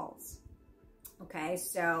Lord calls. Okay,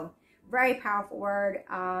 so very powerful word.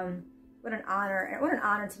 What an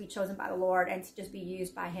honor to be chosen by the Lord and to just be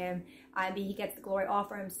used by Him. He gets the glory all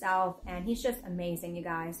for Himself, and He's just amazing, you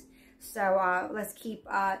guys. So let's keep,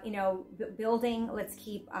 building. Let's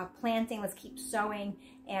keep planting. Let's keep sowing,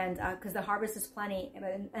 and because the harvest is plenty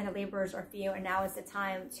and the laborers are few. And now is the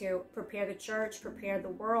time to prepare the church, prepare the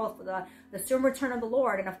world for the soon return of the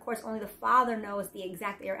Lord. And of course, only the Father knows the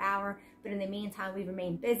exact day or hour. But in the meantime, we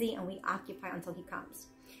remain busy and we occupy until He comes.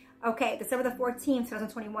 Okay, December the 14th,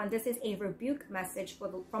 2021. This is a rebuke message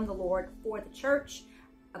from the Lord for the church.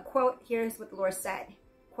 A quote. Here's what the Lord said.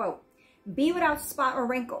 Quote, "Be without spot or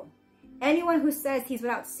wrinkle. Anyone who says he's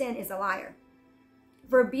without sin is a liar.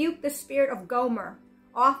 Rebuke the spirit of Gomer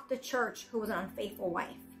off the church who was an unfaithful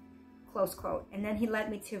wife." Close quote. And then He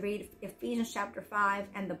led me to read Ephesians chapter 5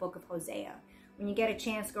 and the book of Hosea. When you get a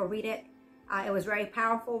chance, go read it. It was very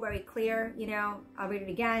powerful, very clear. I'll read it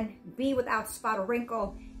again. "Be without spot or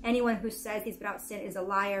wrinkle. Anyone who says he's without sin is a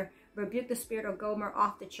liar. Rebuke the spirit of Gomer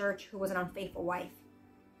off the church who was an unfaithful wife."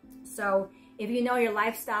 So if you know your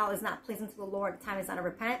lifestyle is not pleasing to the Lord, the time is now to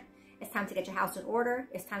repent. It's time to get your house in order.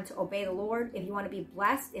 It's time to obey the Lord. If you want to be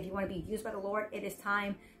blessed, if you want to be used by the Lord, it is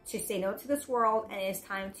time to say no to this world, and it is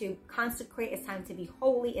time to consecrate. It's time to be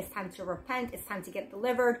holy. It's time to repent. It's time to get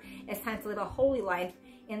delivered. It's time to live a holy life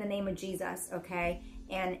in the name of Jesus, okay?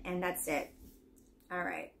 And that's it. All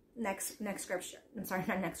right. next scripture. I'm sorry,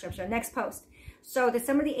 not next scripture, next post. So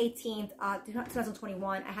December the 18th,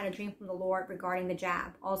 2021, I had a dream from the Lord regarding the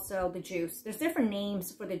jab, also the juice. There's different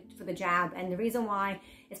names for the jab, and the reason why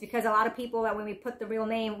is because a lot of people that when we put the real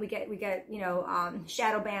name, we get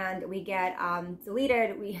shadow banned, we get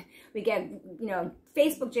deleted, we get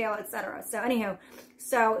Facebook jail, etc. So anyhow,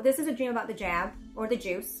 so this is a dream about the jab or the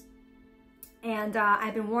juice. And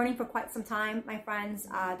I've been warning for quite some time, my friends,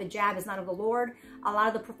 the jab is not of the Lord. A lot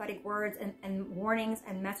of the prophetic words and warnings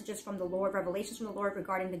and messages from the Lord, revelations from the Lord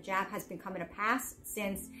regarding the jab has been coming to pass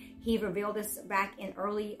since he revealed this back in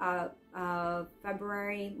early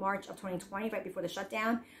February, March of 2020, right before the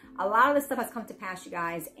shutdown. A lot of this stuff has come to pass, you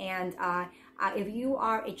guys. And if you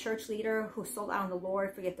are a church leader who sold out on the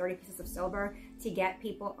Lord for your 30 pieces of silver to get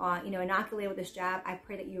people, inoculated with this jab, I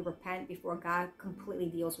pray that you repent before God completely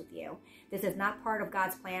deals with you. This is not part of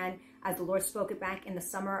God's plan, as the Lord spoke it back in the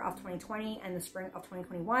summer of 2020 and the spring of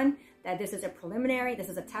 2021, that this is a preliminary, this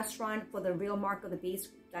is a test run for the real mark of the beast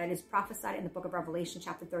that is prophesied in the book of Revelation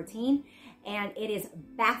chapter 13. And it is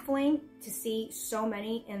baffling to see so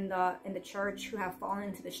many in the church who have fallen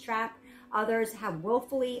into this trap. Others have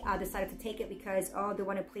willfully decided to take it because, oh, they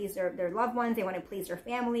want to please their loved ones. They want to please their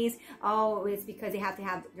families. Oh, it's because they have to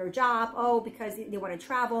have their job. Oh, because they want to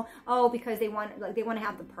travel. Oh, because they want to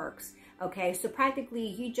have the perks. Okay, so practically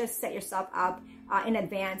you just set yourself up in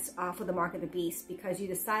advance for the mark of the beast because you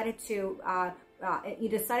decided to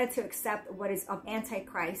accept what is of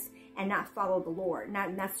Antichrist and not follow the Lord,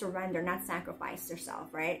 not surrender, not sacrifice yourself,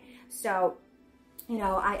 right? So,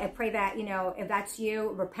 I pray that, if that's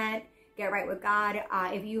you, repent. Get right with God.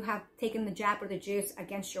 If you have taken the jab or the juice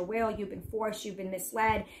against your will, you've been forced, you've been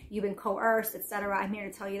misled, you've been coerced, etc. I'm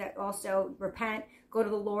here to tell you that also repent. Go to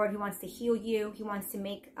the Lord. He wants to heal you. He wants to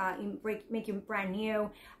make you brand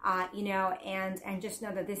new, and just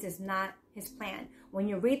know that this is not his plan. When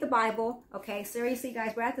you read the Bible, okay, seriously,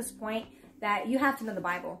 guys, we're at this point that you have to know the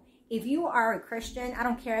Bible. If you are a Christian, I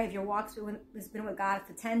don't care if your walk has been with God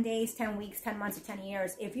for 10 days, 10 weeks, 10 months, or 10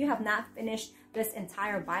 years. If you have not finished this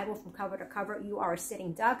entire Bible from cover to cover, you are a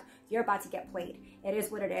sitting duck. You're about to get played. It is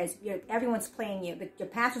what it is. Everyone's playing you. Your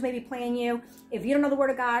pastors may be playing you. If you don't know the Word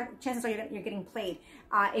of God, chances are you're getting played.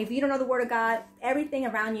 If you don't know the Word of God, everything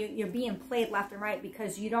around you, you're being played left and right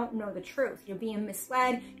because you don't know the truth. You're being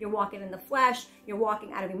misled. You're walking in the flesh. You're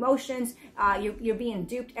walking out of emotions. You're being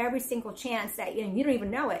duped every single chance that you don't even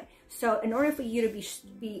know it. So in order for you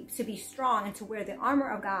to be strong and to wear the armor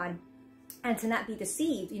of God and to not be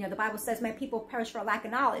deceived, the Bible says, my people perish for a lack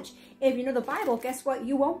of knowledge. If you know the Bible, guess what?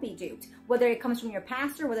 You won't be duped. Whether it comes from your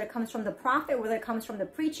pastor, whether it comes from the prophet, whether it comes from the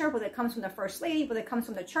preacher, whether it comes from the first lady, whether it comes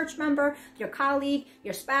from the church member, your colleague,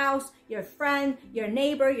 your spouse, your friend, your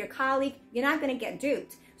neighbor, your colleague, you're not going to get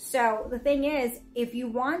duped. So the thing is, if you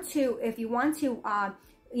want to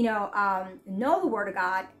know the Word of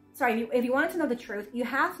God, if you want to know the truth, you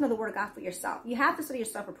have to know the Word of God for yourself. You have to study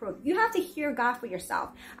yourself approved. You have to hear God for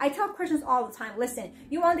yourself. I tell Christians all the time, listen,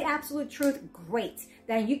 you want the absolute truth? Great.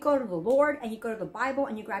 Then you go to the Lord and you go to the Bible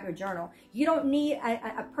and you grab your journal. You don't need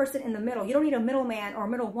a person in the middle. You don't need a middleman or a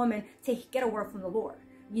middlewoman to get a word from the Lord.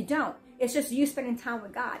 You don't. It's just you spending time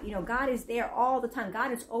with God. God is there all the time.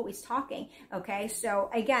 God is always talking. Okay.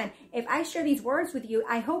 So again, if I share these words with you,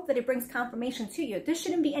 I hope that it brings confirmation to you. This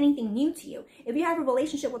shouldn't be anything new to you. If you have a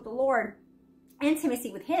relationship with the Lord,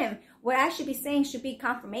 intimacy with him, what I should be saying should be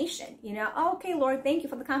confirmation. Oh, okay, Lord, thank you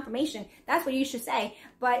for the confirmation. That's what you should say.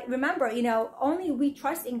 But remember, only we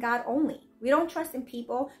trust in God only. We don't trust in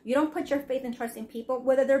people. You don't put your faith and trust in people,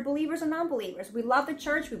 whether they're believers or non-believers. We love the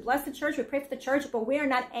church. We bless the church. We pray for the church, but we are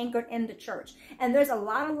not anchored in the church. And there's a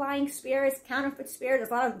lot of lying spirits, counterfeit spirits. There's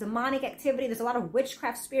a lot of demonic activity. There's a lot of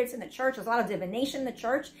witchcraft spirits in the church. There's a lot of divination in the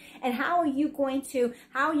church. And how are you going to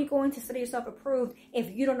study yourself approved if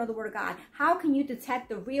you don't know the Word of God? How can you detect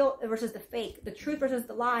the real versus the fake, the truth versus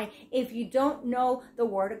the lie, if you don't know the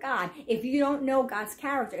Word of God? If you don't know God's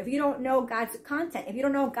character, if you don't know God's content, if you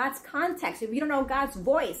don't know God's context, if you don't know God's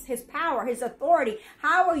voice, his power, his authority,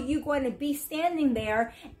 how are you going to be standing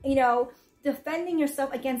there, defending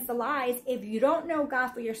yourself against the lies if you don't know God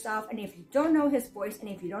for yourself, and if you don't know his voice, and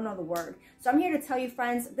if you don't know the Word? So I'm here to tell you,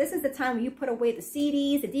 friends, this is the time when you put away the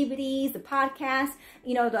CDs, the DVDs, the podcasts,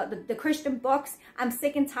 the Christian books. I'm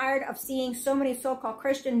sick and tired of seeing so many so-called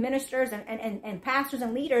Christian ministers and pastors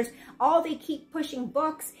and leaders. All they keep pushing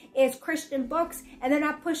books is Christian books, and they're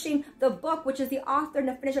not pushing the book, which is the author and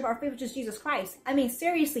the finisher of our faith, which is Jesus Christ. I mean,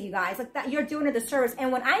 seriously, you guys, like that, you're doing a disservice.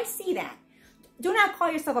 And when I see that, do not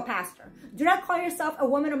call yourself a pastor. Do not call yourself a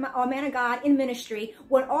woman or a man of God in ministry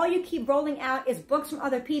when all you keep rolling out is books from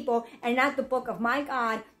other people and not the book of my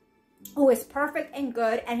God, who is perfect and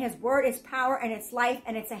good, and his word is power, and it's life,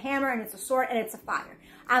 and it's a hammer, and it's a sword, and it's a fire.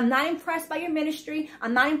 I'm not impressed by your ministry.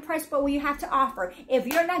 I'm not impressed by what you have to offer. If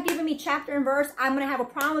you're not giving me chapter and verse, I'm going to have a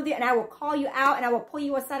problem with you, and I will call you out, and I will pull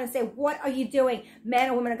you aside and say, what are you doing, man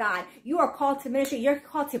and woman of God? You are called to ministry. You're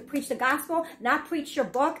called to preach the gospel, not preach your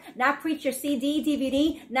book, not preach your CD,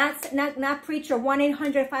 DVD, not preach your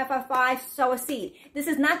 1-800-555, sow a seed. This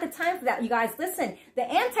is not the time for that, you guys. Listen, the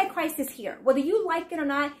Antichrist is here. Whether you like it or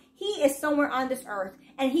not, he is somewhere on this earth,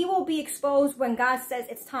 and he will be exposed when God says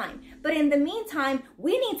it's time. But in the meantime,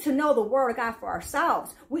 we need to know the word of God for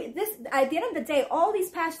ourselves. At the end of the day, all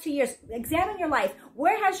these past 2 years, examine your life.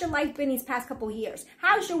 Where has your life been these past couple of years?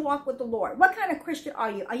 How's your walk with the Lord? What kind of Christian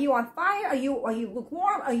are you? Are you on fire? Are you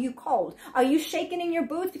lukewarm? Are you cold? Are you shaking in your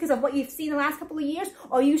boots because of what you've seen the last couple of years?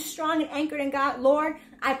 Or are you strong and anchored in God? Lord,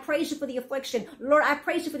 I praise you for the affliction. Lord, I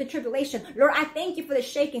praise you for the tribulation. Lord, I thank you for the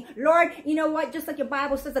shaking. Lord, you know what? Just like your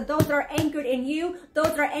Bible says, that those that are anchored in you, those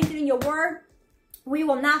that are anchored in your word, we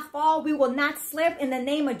will not fall. We will not slip. In the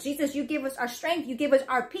name of Jesus, you give us our strength. You give us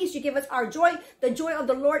our peace. You give us our joy. The joy of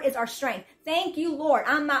the Lord is our strength. Thank you, Lord.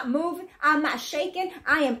 I'm not moving. I'm not shaking.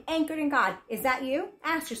 I am anchored in God. Is that you?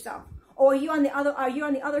 Ask yourself. Or are you on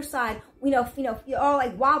the other side, you're all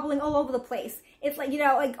like wobbling all over the place. It's like,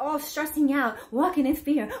 like all stressing out, walking in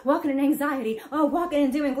fear, walking in anxiety, walking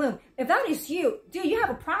in doom and gloom. If that is you, dude, you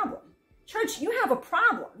have a problem. Church, you have a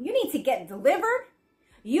problem. You need to get delivered.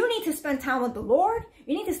 You need to spend time with the Lord.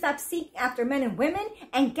 You need to stop seeking after men and women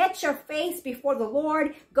and get your face before the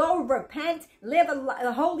Lord. Go repent, live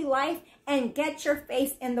a holy life, and get your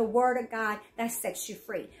face in the word of God that sets you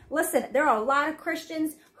free. Listen, there are a lot of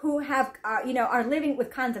Christians who have, are living with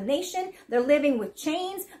condemnation. They're living with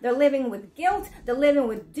chains. They're living with guilt. They're living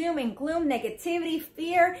with doom and gloom, negativity,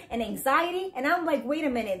 fear, and anxiety. And I'm like, wait a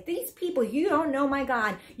minute. These people, you don't know my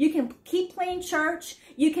God. You can keep playing church.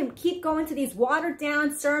 You can keep going to these watered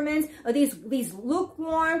down sermons or these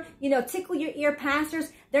lukewarm, tickle your ear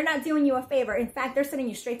pastors. They're not doing you a favor. In fact, they're sending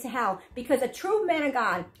you straight to hell, because a true man of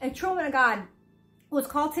God was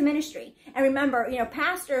called to ministry. And remember,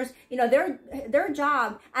 pastors, their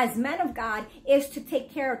job as men of God is to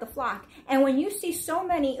take care of the flock. And when you see so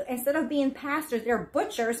many, instead of being pastors, they're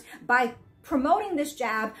butchers by promoting this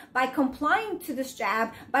jab, by complying to this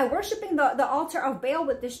jab, by worshiping the altar of Baal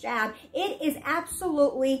with this jab, it is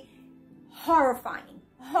absolutely horrifying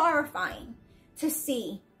to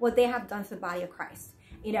see what they have done to the body of Christ.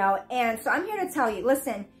 And so I'm here to tell you,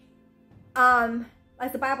 listen,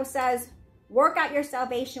 like the Bible says, work out your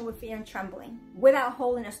salvation with fear and trembling. Without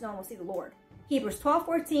holiness, no one will see the Lord. Hebrews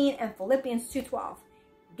 12:14 and Philippians 2:12.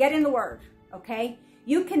 Get in the word, okay?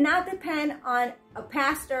 You cannot depend on a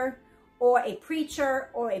pastor or a preacher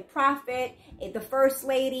or a prophet, the first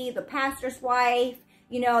lady, the pastor's wife,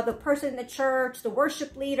 the person in the church, the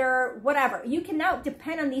worship leader, whatever. You cannot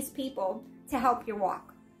depend on these people to help your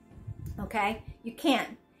walk, okay? You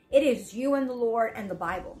can't. It is you and the Lord and the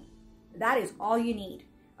Bible. That is all you need,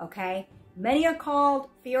 okay? Many are called,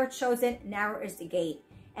 few are chosen, narrow is the gate.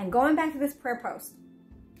 And going back to this prayer post,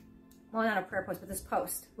 well, not a prayer post, but this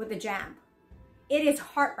post with the jab, it is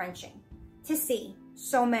heart-wrenching to see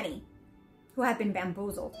so many who have been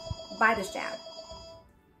bamboozled by this jab.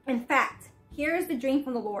 In fact, here is the dream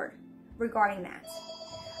from the Lord regarding that.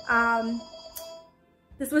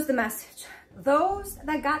 This was the message. Those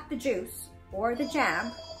that got the juice or the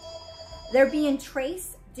jab, they're being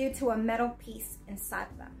traced due to a metal piece inside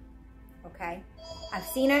of them. Okay, I've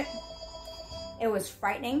seen it. It was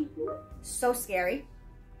frightening, so scary.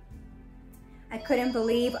 I couldn't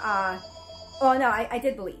believe. I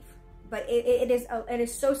did believe, but it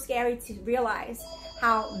is so scary to realize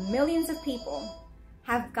how millions of people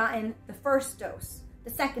have gotten the first dose,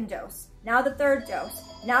 the second dose, now the third dose,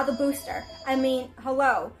 now the booster. I mean,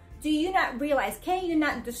 hello. Do you not realize? Can you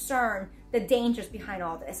not discern the dangers behind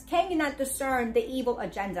all this? Can you not discern the evil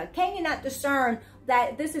agenda? Can you not discern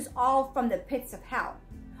that this is all from the pits of hell?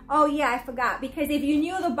 Oh yeah, I forgot. Because if you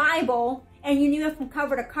knew the Bible and you knew it from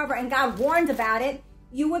cover to cover and God warned about it,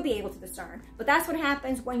 you would be able to discern. But that's what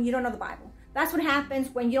happens when you don't know the Bible. That's what happens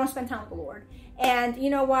when you don't spend time with the Lord. And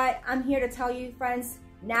you know what? I'm here to tell you, friends,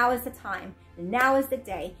 now is the time. Now is the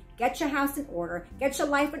day. Get your house in order. Get your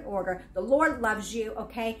life in order. The Lord loves you,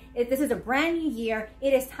 okay? This is a brand new year.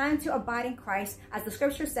 It is time to abide in Christ. As the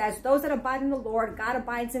scripture says, those that abide in the Lord, God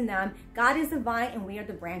abides in them. God is the vine and we are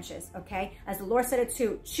the branches, okay? As the Lord said it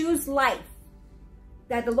too, choose life.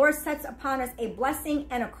 That the Lord sets upon us a blessing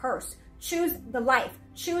and a curse. Choose the life.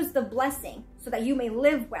 Choose the blessing so that you may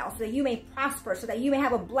live well, so that you may prosper, so that you may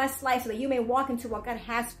have a blessed life, so that you may walk into what God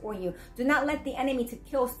has for you. Do not let the enemy to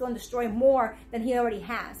kill, steal, and destroy more than he already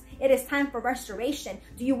has. It is time for restoration.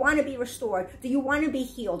 Do you want to be restored? Do you want to be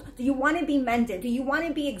healed? Do you want to be mended? Do you want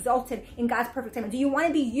to be exalted in God's perfect timing? Do you want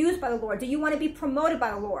to be used by the Lord? Do you want to be promoted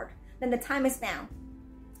by the Lord? Then the time is now.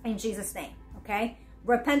 In Jesus' name, okay?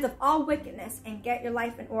 Repent of all wickedness and get your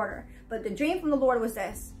life in order. But the dream from the Lord was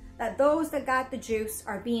this, that those that got the juice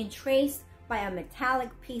are being traced by a metallic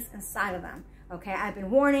piece inside of them. Okay, I've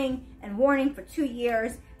been warning and warning for 2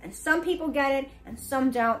 years, and some people get it and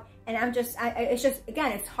some don't. And it's just,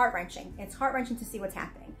 again, it's heart-wrenching. It's heart-wrenching to see what's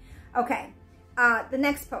happening. Okay, the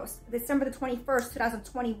next post, December the 21st,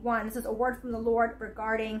 2021. This is a word from the Lord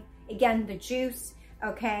regarding, again, the juice.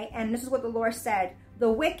 Okay, and this is what the Lord said.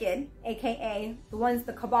 The wicked, aka the ones,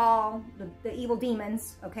 the cabal, the evil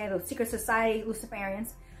demons, okay, the secret society,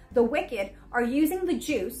 Luciferians, the wicked are using the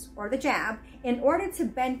juice or the jab in order to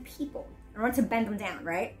bend people, in order to bend them down,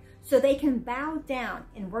 right? So they can bow down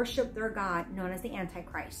and worship their God known as the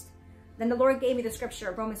Antichrist. Then the Lord gave me the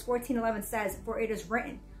scripture. Romans 14:11 says, "For it is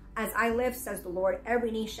written, as I live, says the Lord, every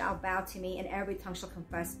knee shall bow to me and every tongue shall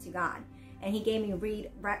confess to God." And he gave me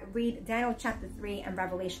read Daniel chapter 3 and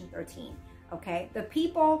Revelation 13. Okay, the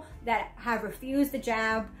people that have refused the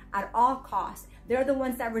jab at all costs, they're the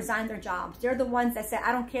ones that resign their jobs. They're the ones that say,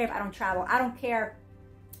 I don't care if I don't travel. I don't care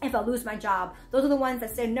if I lose my job. Those are the ones that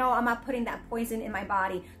said, no, I'm not putting that poison in my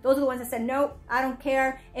body. Those are the ones that said, no, I don't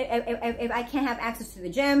care if I can't have access to the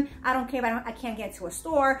gym. I don't care if I can't get to a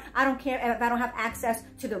store. I don't care if I don't have access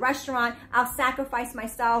to the restaurant. I'll sacrifice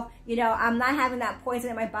myself. You know, I'm not having that poison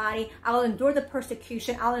in my body. I'll endure the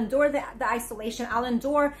persecution. I'll endure the isolation. I'll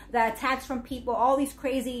endure the attacks from people, all these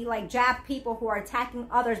crazy like jab people who are attacking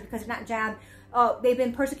others because they're not jabbed. They've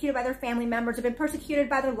been persecuted by their family members, they've been persecuted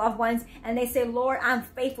by their loved ones, and they say, Lord, I'm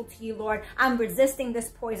faithful to you, Lord. I'm resisting this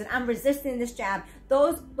poison. I'm resisting this jab.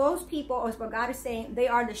 Those people, is what God is saying, they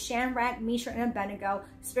are the Shadrach, Meshach, and Abednego,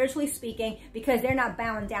 spiritually speaking, because they're not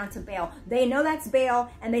bowing down to Baal. They know that's Baal,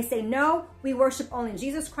 and they say, no, we worship only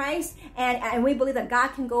Jesus Christ, and we believe that God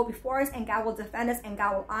can go before us, and God will defend us, and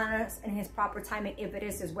God will honor us in his proper timing if it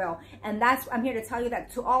is his will. And I'm here to tell you that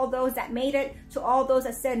to all those that made it, to all those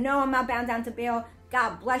that said, no, I'm not bowing down to Baal,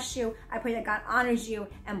 God bless you. I pray that God honors you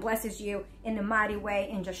and blesses you in a mighty way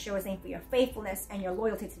in Yeshua's name for your faithfulness and your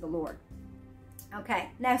loyalty to the Lord. Okay,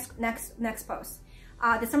 next post.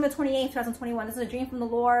 December 28th, 2021. This is a dream from the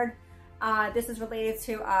Lord. This is related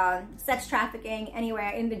to sex trafficking.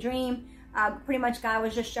 Anyway, in the dream, pretty much God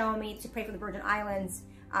was just showing me to pray for the Virgin Islands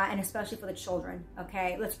and especially for the children.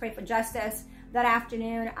 Okay, let's pray for justice. That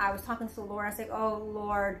afternoon, I was talking to the Lord. I said, oh,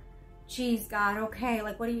 Lord, geez, God, okay,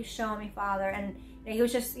 like, what are you showing me, Father? And he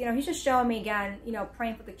was just, he's just showing me again,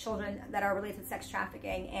 praying for the children that are related to sex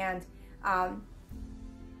trafficking. And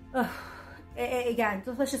again,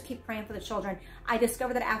 let's just keep praying for the children. I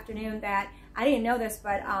discovered that afternoon that I didn't know this,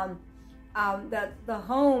 but the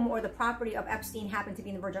home or the property of Epstein happened to be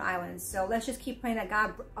in the Virgin Islands. So let's just keep praying that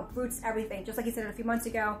God uproots everything. Just like he said a few months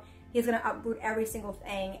ago, he's going to uproot every single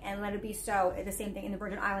thing and let it be so. The same thing in the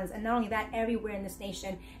Virgin Islands. And not only that, everywhere in this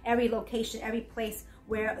nation, every location, every place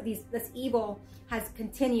where this evil has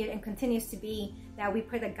continued and continues to be, that we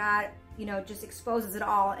pray that God, just exposes it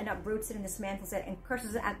all and uproots it and dismantles it and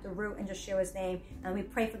curses it at the root in Yeshua's name. And we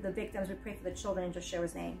pray for the victims. We pray for the children in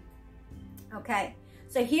Yeshua's name. Okay.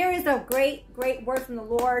 So here is a great word from the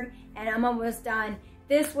Lord, and I'm almost done.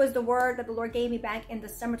 This was the word that the Lord gave me back in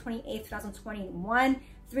December 28th, 2021.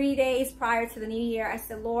 3 days prior to the new year, I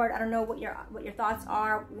said, Lord, I don't know what your thoughts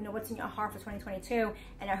are, what's in your heart for 2022.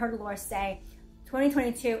 And I heard the Lord say,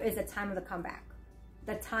 2022 is the time of the comeback.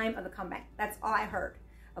 The time of the comeback. That's all I heard.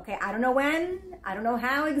 Okay, I don't know when, I don't know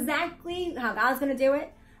how exactly, how God's going to do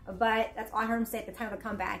it, but that's all I heard him say at the time of the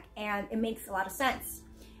comeback. And it makes a lot of sense.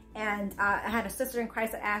 And I had a sister in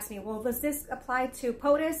Christ that asked me, well, does this apply to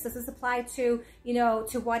POTUS? Does this apply to,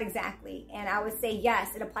 to what exactly? And I would say,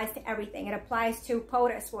 yes, it applies to everything. It applies to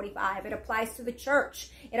POTUS 45. It applies to the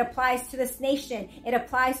church. It applies to this nation. It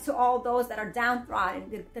applies to all those that are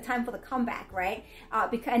downtrodden, the time for the comeback, right?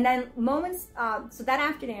 And then so that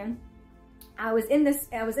afternoon, I was in this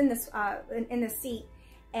seat,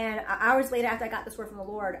 and hours later after I got this word from the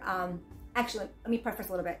Lord, actually, let me preface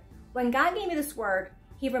a little bit. When God gave me this word,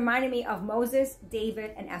 he reminded me of Moses,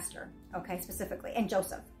 David, and Esther, okay, specifically, and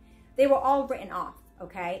Joseph. They were all written off,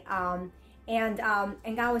 okay? And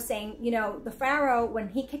God was saying, the Pharaoh, when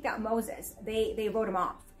he kicked out Moses, they wrote him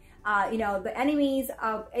off. The enemies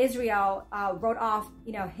of Israel wrote off,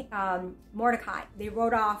 Mordecai. They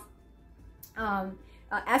wrote off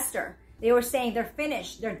Esther. They were saying they're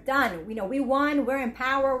finished, they're done. You know, we won, we're in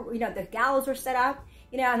power. You know, the gallows were set up.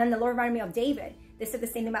 You know, and then the Lord reminded me of David. They said the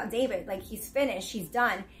same thing about David, like he's finished, he's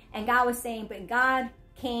done. And God was saying, but God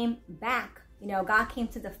came back. You know, God came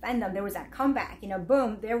to defend them. There was that comeback. You know,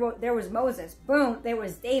 boom, there was Moses. Boom, there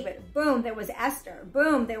was David. Boom, there was Esther.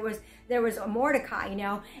 Boom, there was Mordecai, you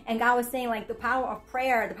know. And God was saying, like, the power of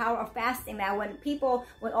prayer, the power of fasting, that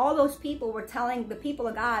when all those people were telling the people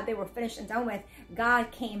of God they were finished and done with,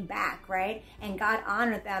 God came back, right? And God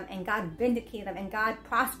honored them, and God vindicated them, and God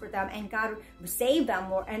prospered them, and God saved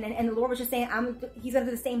them, Lord. And the Lord was just saying, he's going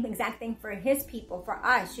to do the same exact thing for his people, for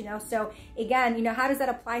us, you know. So again, you know, how does that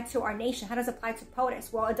apply to our nation? How does it apply to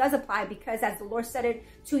POTUS? Well, it does apply because, as the Lord said it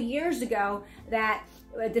 2 years ago, that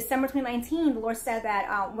December 2019, the Lord said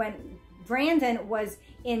that when Brandon was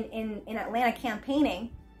in Atlanta campaigning,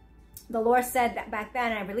 the Lord said that back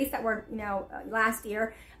then, and I released that word, you know, last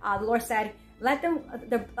year, the Lord said, let them,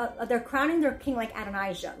 they're crowning their king like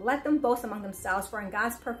Adonijah. Let them boast among themselves, for in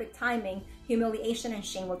God's perfect timing, humiliation and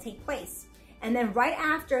shame will take place. And then right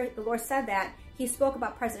after the Lord said that, he spoke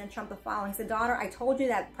about President Trump the following. He said, daughter, I told you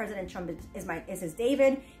that President Trump is his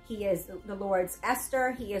David. He is the Lord's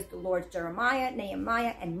Esther. He is the Lord's Jeremiah,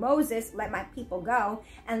 Nehemiah, and Moses. Let my people go.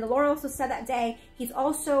 And the Lord also said that day, he's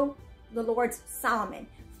also the Lord's Solomon.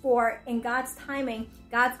 For in God's timing,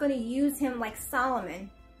 God's going to use him like Solomon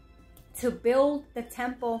to build the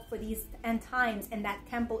temple for these end times, and that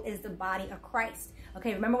temple is the body of Christ.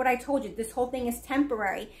 Okay, remember what I told you. This whole thing is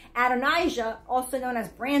temporary. Adonijah, also known as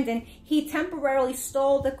Brandon, he temporarily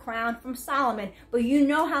stole the crown from Solomon. But you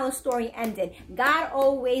know how the story ended. God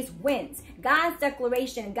always wins. God's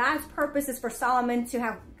declaration, God's purpose is for Solomon to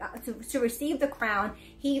have to receive the crown.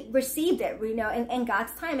 He received it, you know, in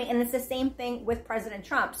God's timing. And it's the same thing with President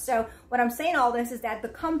Trump. So what I'm saying all this is that the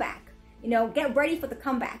comeback, you know, get ready for the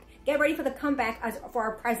comeback. Get ready for the comeback for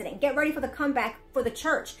our president. Get ready for the comeback for the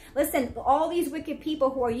church. Listen, all these wicked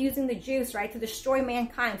people who are using the juice, right, to destroy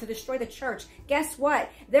mankind, to destroy the church, guess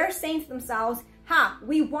what? They're saying to themselves, ha,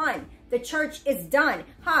 we won. The church is done.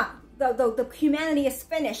 Ha, the humanity is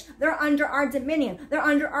finished. They're under our dominion. They're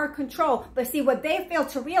under our control. But see, what they fail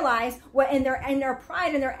to realize, what in their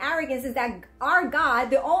pride and their arrogance, is that our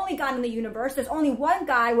God, the only God in the universe, there's only one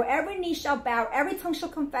God where every knee shall bow, every tongue shall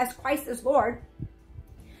confess Christ is Lord.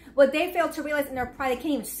 What they fail to realize in their pride, they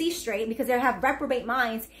can't even see straight because they have reprobate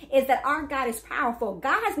minds, is that our God is powerful.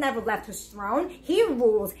 God has never left his throne. He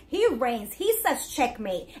rules. He reigns. He says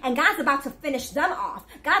checkmate. And God's about to finish them off.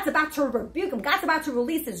 God's about to rebuke them. God's about to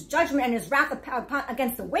release his judgment and his wrath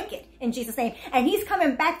against the wicked in Jesus' name. And he's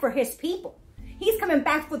coming back for his people. He's coming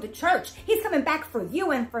back for the church. He's coming back for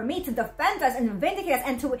you and for me to defend us and vindicate us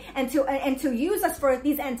and to use us for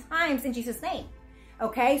these end times in Jesus' name.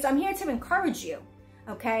 Okay? So I'm here to encourage you.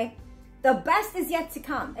 Okay, the best is yet to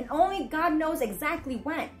come, and only God knows exactly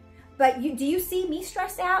when. But do you see me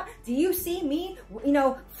stressed out? Do you see me, you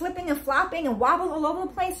know, flipping and flopping and wobble all over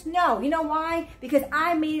the place? No. You know why? Because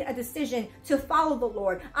I made a decision to follow the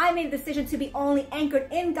Lord. I made a decision to be only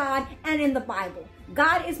anchored in God and in the Bible.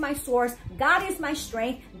 God is my source. God is my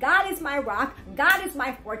strength. God is my rock. God is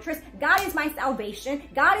my fortress. God is my salvation.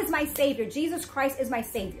 God is my Savior. Jesus Christ is my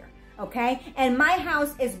Savior. Okay, and my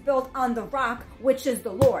house is built on the rock, which is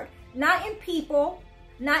the Lord. Not in people,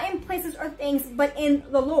 not in places or things, but in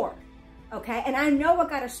the Lord. Okay, and I know what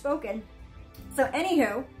God has spoken. So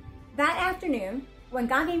anywho, that afternoon, when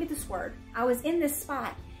God gave me this word, I was in this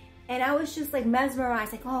spot, and I was just like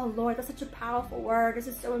mesmerized, like, oh Lord, that's such a powerful word. This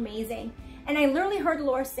is so amazing. And I literally heard the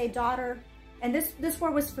Lord say, daughter, and this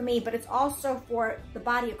word was for me, but it's also for the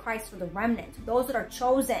body of Christ, for the remnant, those that are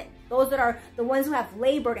chosen, those that are the ones who have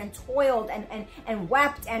labored and toiled and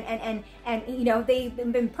wept and you know, they've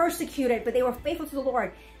been persecuted, but they were faithful to the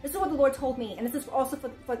Lord. This is what the Lord told me, and this is also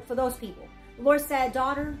for those people. The Lord said,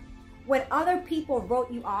 daughter, when other people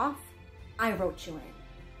wrote you off, I wrote you in.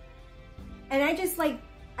 And I just I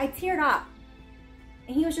teared up.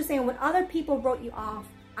 And he was just saying, when other people wrote you off,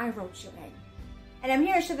 I wrote you in. And I'm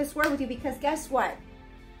here to share this word with you because guess what?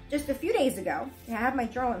 Just a few days ago, and I have my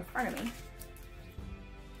journal in front of me.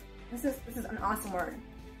 This is an awesome word.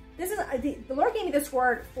 This is the Lord gave me this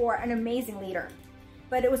word for an amazing leader,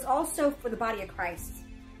 but it was also for the body of Christ.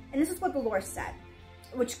 And this is what the Lord said,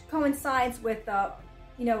 which coincides with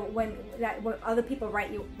you know, when other people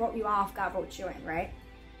wrote you off, God wrote you in, right?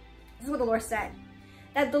 This is what the Lord said,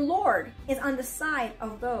 that the Lord is on the side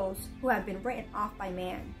of those who have been written off by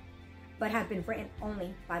man, but have been written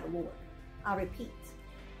only by the Lord. I'll repeat.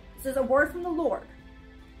 This is a word from the Lord.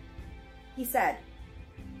 He said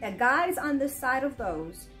that God is on the side of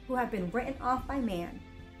those who have been written off by man,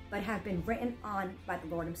 but have been written on by the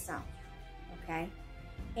Lord himself. Okay?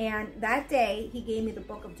 And that day, he gave me the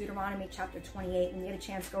book of Deuteronomy chapter 28, and you get a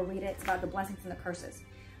chance to go read it. It's about the blessings and the curses.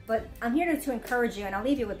 But I'm here to encourage you, and I'll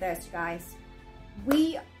leave you with this, you guys.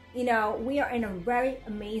 We are in a very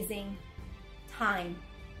amazing time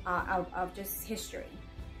of just history.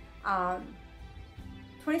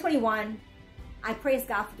 2021, I praise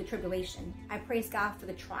God for the tribulation. I praise God for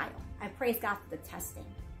the trial. I praise God for the testing.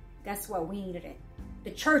 Guess what? We needed it.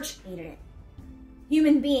 The church needed it.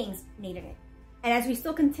 Human beings needed it. And as we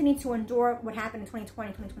still continue to endure what happened in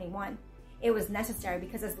 2020, 2021, it was necessary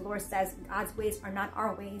because, as the Lord says, God's ways are not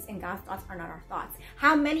our ways and God's thoughts are not our thoughts.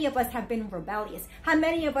 How many of us have been rebellious? How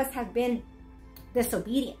many of us have been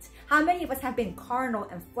disobedient? How many of us have been carnal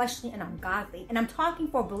and fleshly and ungodly? And I'm talking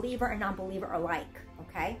for believer and non-believer alike,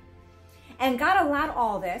 okay? And God allowed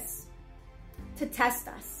all this to test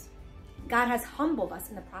us. God has humbled us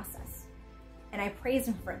in the process. And I praise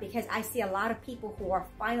him for it because I see a lot of people who are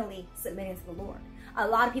finally submitting to the Lord. A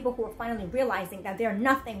lot of people who are finally realizing that they're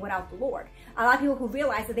nothing without the Lord. A lot of people who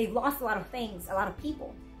realize that they've lost a lot of things, a lot of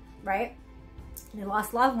people, right? They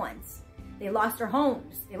lost loved ones. They lost their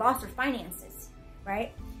homes. They lost their finances,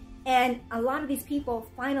 right? And a lot of these people,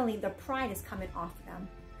 finally, their pride is coming off of them.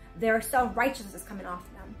 Their self-righteousness is coming off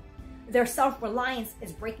of them. Their self-reliance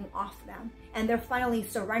is breaking off of them. And they're finally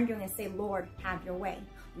surrendering and say, Lord, have your way.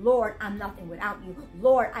 Lord, I'm nothing without you.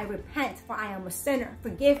 Lord, I repent, for I am a sinner.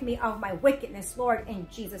 Forgive me of my wickedness, Lord, in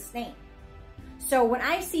Jesus' name. So when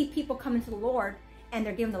I see people coming to the Lord and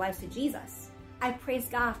they're giving their lives to Jesus, I praise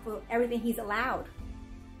God for everything he's allowed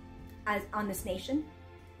on this nation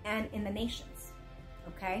and in the nations,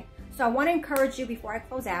 okay? So I want to encourage you before I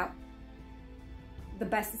close out, the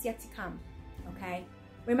best is yet to come, okay?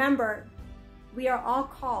 Remember, we are all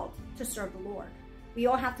called to serve the Lord. We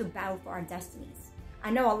all have to battle for our destinies. I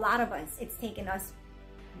know a lot of us, it's taken us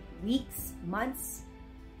weeks, months,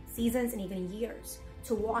 seasons, and even years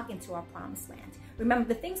to walk into our promised land. Remember,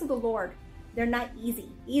 the things of the Lord, they're not easy.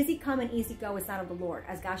 Easy come and easy go is not of the Lord,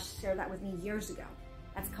 as God shared that with me years ago.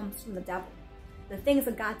 That comes from the devil. The things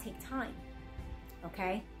of God take time,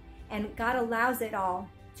 okay? And God allows it all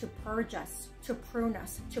to purge us, to prune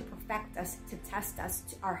us, to perfect us, to test us,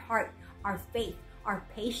 to our heart, our faith, our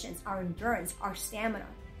patience, our endurance, our stamina.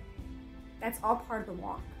 That's all part of the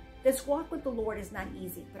walk. This walk with the Lord is not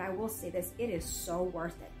easy, but I will say this, it is so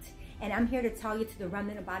worth it. And I'm here to tell you, to the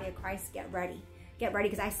remnant of body of Christ, get ready. Get ready,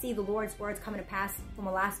 because I see the Lord's words coming to pass from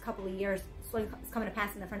the last couple of years. It's coming to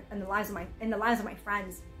pass in the lives of my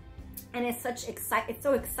friends. And it's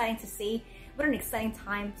so exciting to see. What an exciting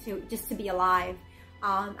time to be alive.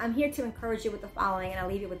 I'm here to encourage you with the following, and I'll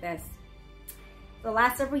leave you with this. For the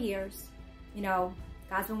last several years,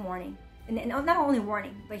 God's been warning. And not only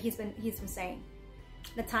warning, but he's been saying,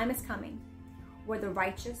 the time is coming where the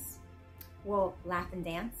righteous will laugh and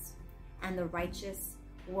dance, and the righteous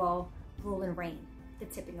will rule and reign, the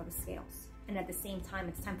tipping of the scales. And at the same time,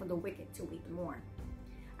 it's time for the wicked to weep and mourn.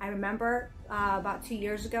 I remember about 2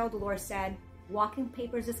 years ago, the Lord said, walking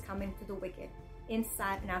papers is coming for the wicked,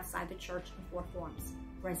 inside and outside the church in 4 forms: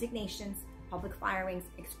 resignations, public firings,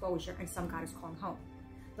 exposure, and some God is calling home.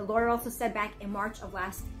 The Lord also said back in March of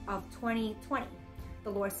 2020, the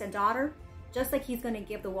Lord said, daughter, just like he's going to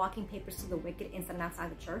give the walking papers to the wicked inside and outside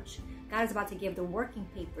the church, God is about to give the working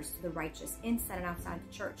papers to the righteous inside and outside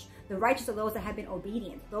the church. The righteous are those that have been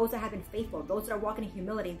obedient, those that have been faithful, those that are walking in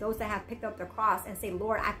humility, those that have picked up their cross and say,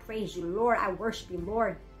 Lord, I praise you. Lord, I worship you.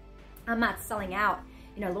 Lord, I'm not selling out.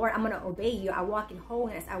 Lord, I'm going to obey you. I walk in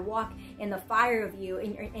holiness. I walk in the fire of you,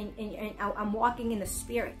 and I'm walking in the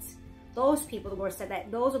Spirit. Those people, the Lord said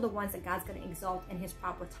that those are the ones that God's going to exalt in his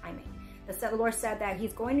proper timing. The Lord said that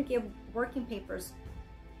he's going to give working papers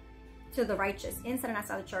to the righteous inside and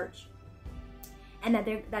outside the church, and that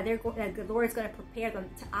the Lord is going to prepare them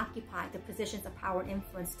to occupy the positions of power and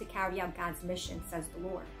influence to carry out God's mission, says the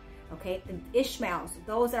Lord. Okay, the Ishmaels,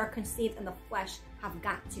 those that are conceived in the flesh, have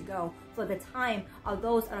got to go. For the time of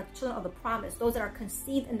those that are children of the promise, those that are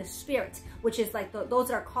conceived in the spirit, which is like those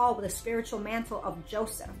that are called with the spiritual mantle of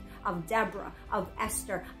Joseph, of Deborah, of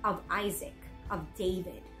Esther, of Isaac, of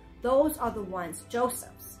David. Those are the ones,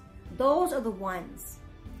 Joseph's. Those are the ones,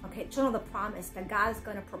 okay, children of the promise, that God is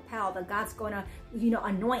going to propel, that God's going to,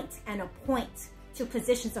 anoint and appoint to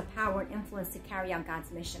positions of power and influence to carry out God's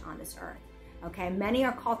mission on this earth. Okay, many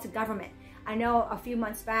are called to government. I know a few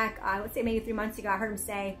months back, I would say maybe 3 months ago, I heard him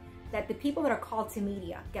say that the people that are called to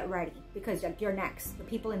media, get ready, because you're next. The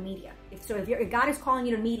people in media. If God is calling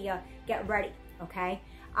you to media, get ready. Okay,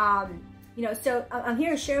 so I'm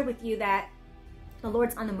here to share with you that the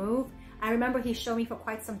Lord's on the move. I remember he showed me for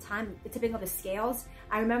quite some time the tipping of the scales.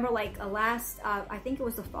 I remember like I think it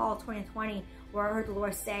was the fall of 2020, where I heard the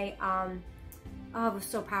Lord say, Oh, it was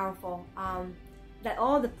so powerful. That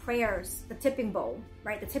all the prayers, the tipping bowl,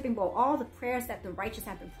 right? The tipping bowl, all the prayers that the righteous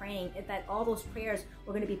have been praying, that all those prayers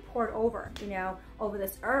were going to be poured over, you know, over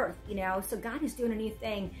this earth, you know. So God is doing a new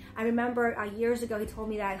thing. I remember years ago, he told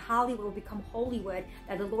me that Hollywood will become Holywood,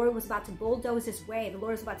 that the Lord was about to bulldoze his way. The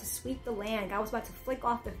Lord was about to sweep the land. God was about to flick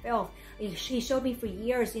off the filth. He showed me for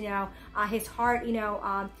years, you know, his heart, you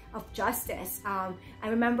know, of justice. I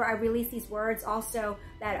remember I released these words also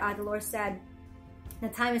that the Lord said, the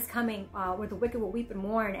time is coming where the wicked will weep and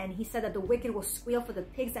mourn. And he said that the wicked will squeal for the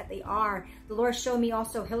pigs that they are. The Lord showed me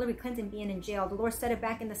also Hillary Clinton being in jail. The Lord said it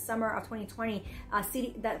back in the summer of 2020,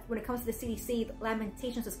 that when it comes to the CDC,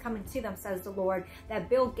 Lamentations is coming to them, says the Lord. That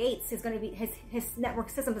Bill Gates is going to be, his network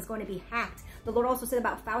system is going to be hacked. The Lord also said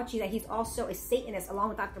about Fauci that he's also a Satanist, along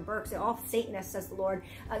with Dr. Burke. They're all Satanists, says the Lord.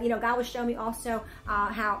 You know, God was showing me also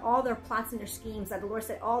how all their plots and their schemes, that the Lord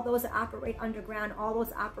said all those that operate underground, all those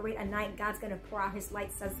that operate at night, God's going to pour out his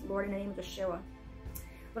light, says the Lord, in the name of Yeshua.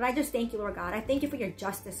 Lord, I just thank you, Lord God. I thank you for your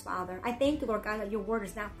justice, Father. I thank you, Lord God, that your word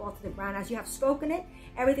does not fall to the ground. As you have spoken it,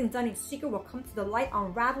 everything done in secret will come to the light,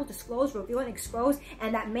 unravel, disclose, reveal, and expose.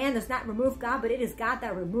 And that man does not remove God, but it is God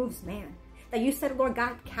that removes man. That you said, Lord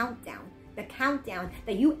God, countdown. The countdown,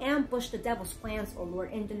 that you ambush the devil's plans, oh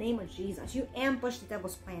Lord, in the name of Jesus. You ambush the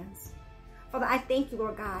devil's plans. Father, I thank you,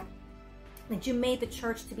 Lord God, that you made the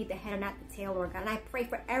church to be the head and not the tail, Lord God. And I pray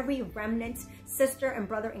for every remnant, sister and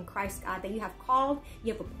brother in Christ, God, that you have called,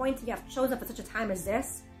 you have appointed, you have chosen for such a time as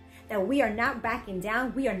this, that we are not backing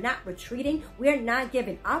down, we are not retreating, we are not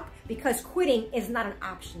giving up, because quitting is not an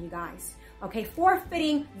option, you guys. Okay,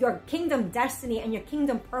 forfeiting your kingdom destiny and your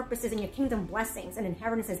kingdom purposes and your kingdom blessings and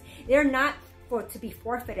inheritances, they're not to be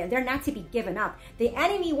forfeited. They're not to be given up. The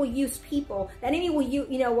enemy will use people. The enemy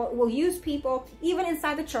will use people even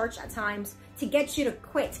inside the church at times to get you to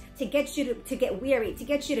quit, to get you to get weary, to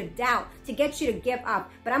get you to doubt, to get you to give up.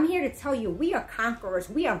 But I'm here to tell you, we are conquerors.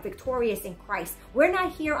 We are victorious in Christ. We're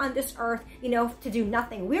not here on this earth, you know, to do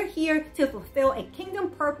nothing. We're here to fulfill a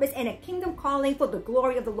kingdom purpose and a kingdom calling for the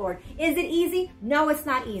glory of the Lord. Is it easy? No, it's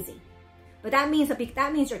not easy. But that means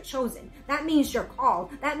you're chosen. That means you're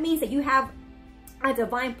called. That means that you have a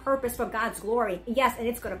divine purpose for God's glory. Yes, and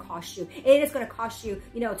it's going to cost you. It is going to cost you,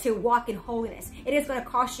 you know, to walk in holiness. It is going to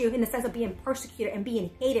cost you in the sense of being persecuted and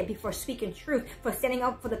being hated before speaking truth, for standing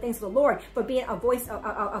up for the things of the Lord, for being a voice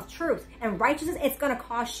of truth and righteousness. It's going to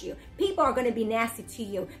cost you. People are going to be nasty to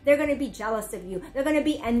you. They're going to be jealous of you. They're going to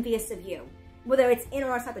be envious of you, whether it's in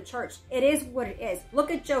or outside the church. It is what it is.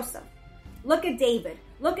 Look at Joseph. Look at David.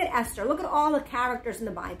 Look at Esther. Look at all the characters in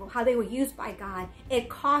the Bible, how they were used by God. It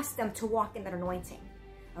cost them to walk in that anointing.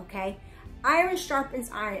 Okay? Iron sharpens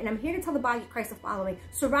iron. And I'm here to tell the body of Christ the following.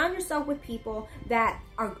 Surround yourself with people that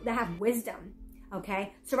have wisdom.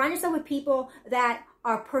 Okay? Surround yourself with people that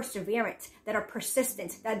are perseverant, that are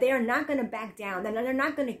persistent, that they are not going to back down, that they're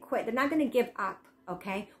not going to quit, they're not going to give up.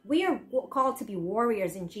 Okay? We are called to be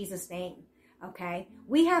warriors in Jesus' name. Okay?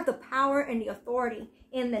 We have the power and the authority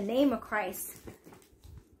in the name of Christ.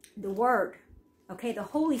 The word, okay, the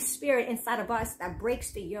Holy Spirit inside of us that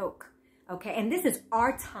breaks the yoke, okay, and this is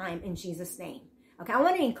our time in Jesus' name, okay. I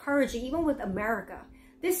want to encourage you, even with America,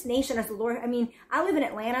 this nation, as the Lord, I mean, I live in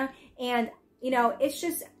Atlanta, and, you know, it's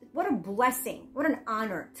just, what a blessing, what an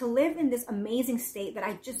honor to live in this amazing state that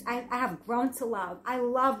I have grown to love. I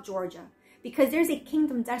love Georgia, because there's a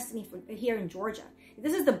kingdom destiny here in Georgia.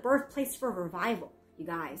 This is the birthplace for revival, you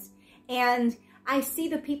guys, and I see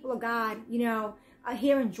the people of God, you know,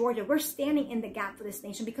 here in Georgia. We're standing in the gap for this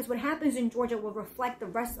nation, because what happens in Georgia will reflect the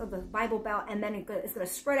rest of the Bible Belt, and then it's going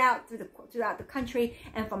to spread out throughout the country,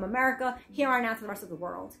 and from America here on out to the rest of the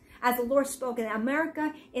world. As the Lord spoke, and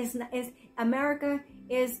America is the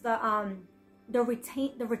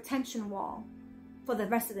retention wall for the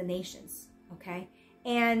rest of the nations. Okay,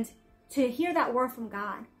 and to hear that word from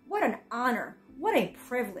God, what an honor. What a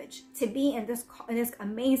privilege to be in this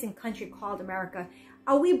amazing country called America.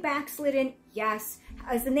 Are we backslidden? Yes.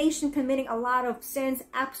 Is the nation committing a lot of sins?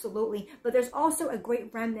 Absolutely. But there's also a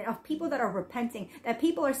great remnant of people that are repenting, that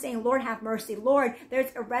people are saying, Lord, have mercy. Lord,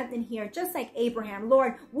 there's a remnant here, just like Abraham.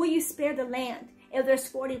 Lord, will you spare the land? If there's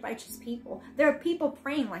 40 righteous people, there are people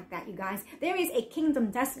praying like that, you guys. There is a kingdom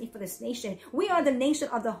destiny for this nation. We are the nation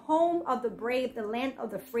of the home of the brave, the land of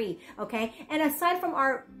the free, okay? And aside from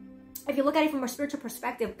if you look at it from a spiritual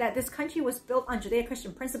perspective, that this country was built on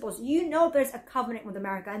Judeo-Christian principles, you know there's a covenant with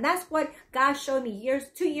America. And that's what God showed me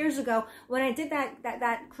 2 years ago when I did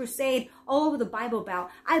that crusade all over the Bible Belt.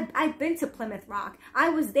 I've been to Plymouth Rock. I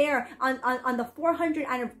was there on the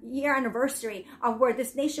 400-year anniversary of where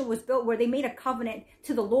this nation was built, where they made a covenant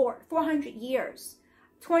to the Lord. 400 years.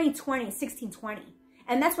 1620.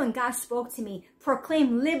 And that's when God spoke to me.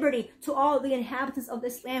 Proclaim liberty to all the inhabitants of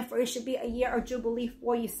this land, for it should be a year of jubilee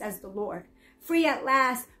for you, says the Lord. Free at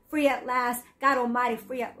last, free at last, God Almighty,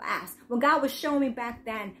 free at last. When God was showing me back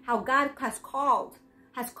then how God has called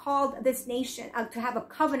this nation to have a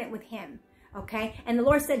covenant with him. Okay, and the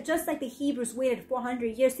Lord said, just like the Hebrews waited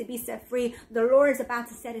 400 years to be set free, the Lord is about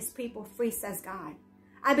to set his people free, says God.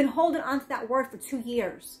 I've been holding on to that word for 2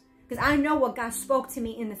 years because I know what God spoke to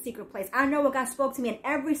me in the secret place. I know what God spoke to me in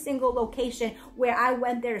every single location where I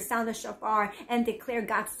went there to sound the shofar and declare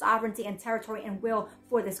God's sovereignty and territory and will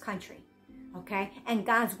for this country. Okay, and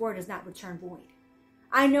God's word does not return void.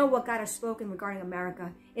 I know what God has spoken regarding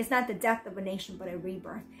America. It's not the death of a nation, but a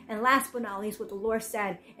rebirth. And last but not least, what the Lord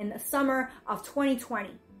said in the summer of 2020,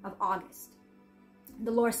 of August.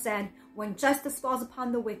 The Lord said, when justice falls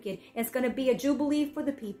upon the wicked, it's going to be a jubilee for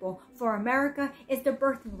the people. For America is the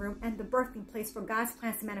birthing room and the birthing place for God's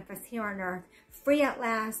plans to manifest here on earth. Free at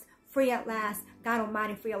last, God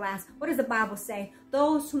Almighty, free at last. What does the Bible say?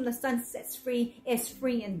 Those whom the Son sets free is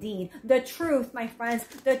free indeed. The truth, my friends,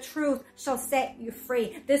 the truth shall set you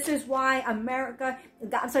free. This is why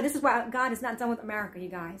this is why God is not done with America, you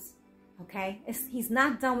guys. Okay? He's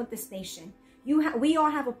not done with this nation. We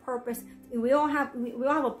all have a purpose. We all have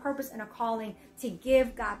a purpose and a calling to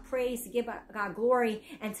give God praise, to give God glory,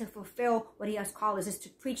 and to fulfill what he has called us, is to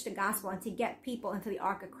preach the gospel and to get people into the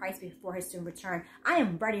ark of Christ before his soon return. I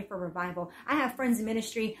am ready for revival. I have friends in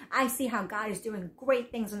ministry. I see how God is doing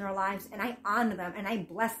great things in their lives, and I honor them, and I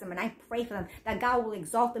bless them, and I pray for them, that God will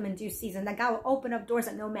exalt them in due season, that God will open up doors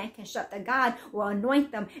that no man can shut, that God will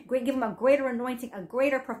anoint them, give them a greater anointing, a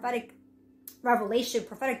greater prophetic revelation,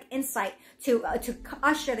 prophetic insight to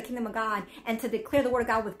usher the kingdom of God and to declare the word of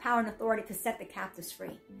God with power and authority to set the captives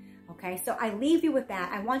free. Okay, so I leave you with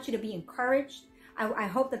that. I want you to be encouraged. I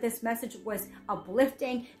hope that this message was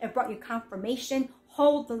uplifting. It brought you confirmation.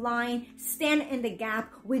 Hold the line. Stand in the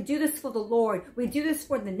gap. We do this for the Lord. We do this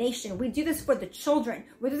for the nation. We do this for the children.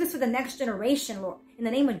 We do this for the next generation, Lord. In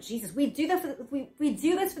the name of Jesus, we do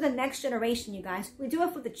this for the next generation, you guys. We do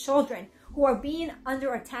it for the children who are being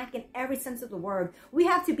under attack in every sense of the word. We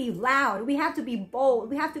have to be loud. We have to be bold.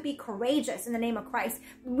 We have to be courageous in the name of Christ.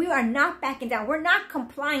 We are not backing down. We're not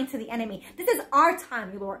complying to the enemy. This is our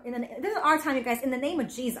time, Lord. This is our time, you guys, in the name of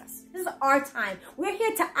Jesus. This is our time. We're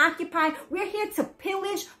here to occupy. We're here to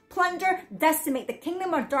pillage, plunder, decimate the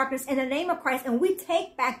kingdom of darkness in the name of Christ, and we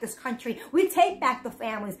take back this country. We take back the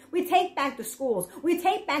families. We take back the schools. We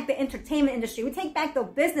take back the entertainment industry. We take back the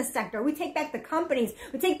business sector. We take back the companies.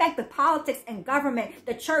 We take back the politics and government,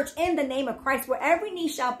 the church, in the name of Christ, where every knee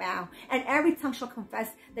shall bow and every tongue shall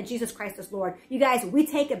confess that Jesus Christ is Lord. You guys, we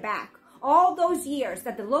take it back. All those years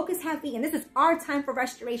that the locusts have eaten, this is our time for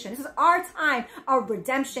restoration. This is our time of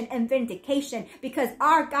redemption and vindication, because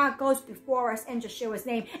our God goes before us in Yeshua's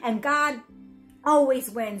name, and God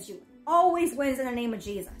always wins. You always wins in the name of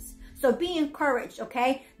Jesus. So be encouraged,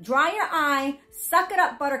 okay? Dry your eye, suck it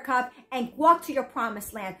up, buttercup, and walk to your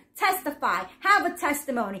promised land. Testify. Have a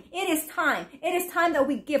testimony. It is time. It is time that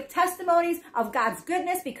we give testimonies of God's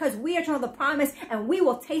goodness, because we are toward the promise, and we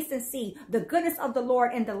will taste and see the goodness of the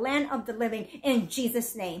Lord in the land of the living in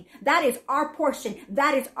Jesus' name. That is our portion.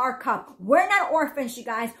 That is our cup. We're not orphans, you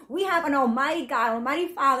guys. We have an almighty God, almighty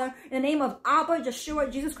Father, in the name of Abba,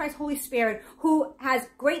 Yeshua, Jesus Christ, Holy Spirit, who has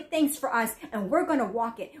great things for us, and we're going to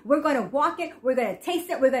walk it. We're going to walk it. We're going to taste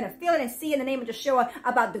it. We're going to feel it and see in the name of Yeshua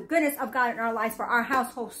about the goodness of God in our lives for our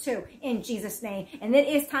households too, in Jesus' name. And it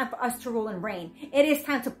is time for us to rule and reign. It is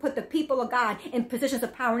time to put the people of God in positions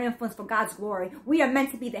of power and influence for God's glory. We are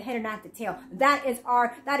meant to be the head and not the tail. That is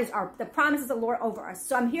the promises of the Lord over us.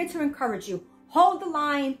 So I'm here to encourage you. Hold the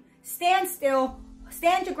line, stand still,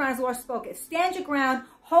 stand your ground as the Lord spoke it. Stand your ground,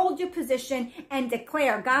 hold your position, and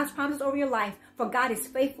declare God's promises over your life, for God is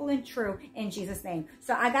faithful and true in Jesus' name.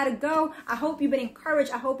 So I got to go. I hope you've been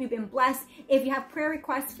encouraged. I hope you've been blessed. If you have prayer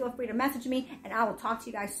requests, feel free to message me, and I will talk to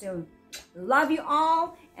you guys soon. Love you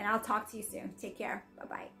all, and I'll talk to you soon. Take care.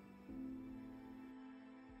 Bye-bye.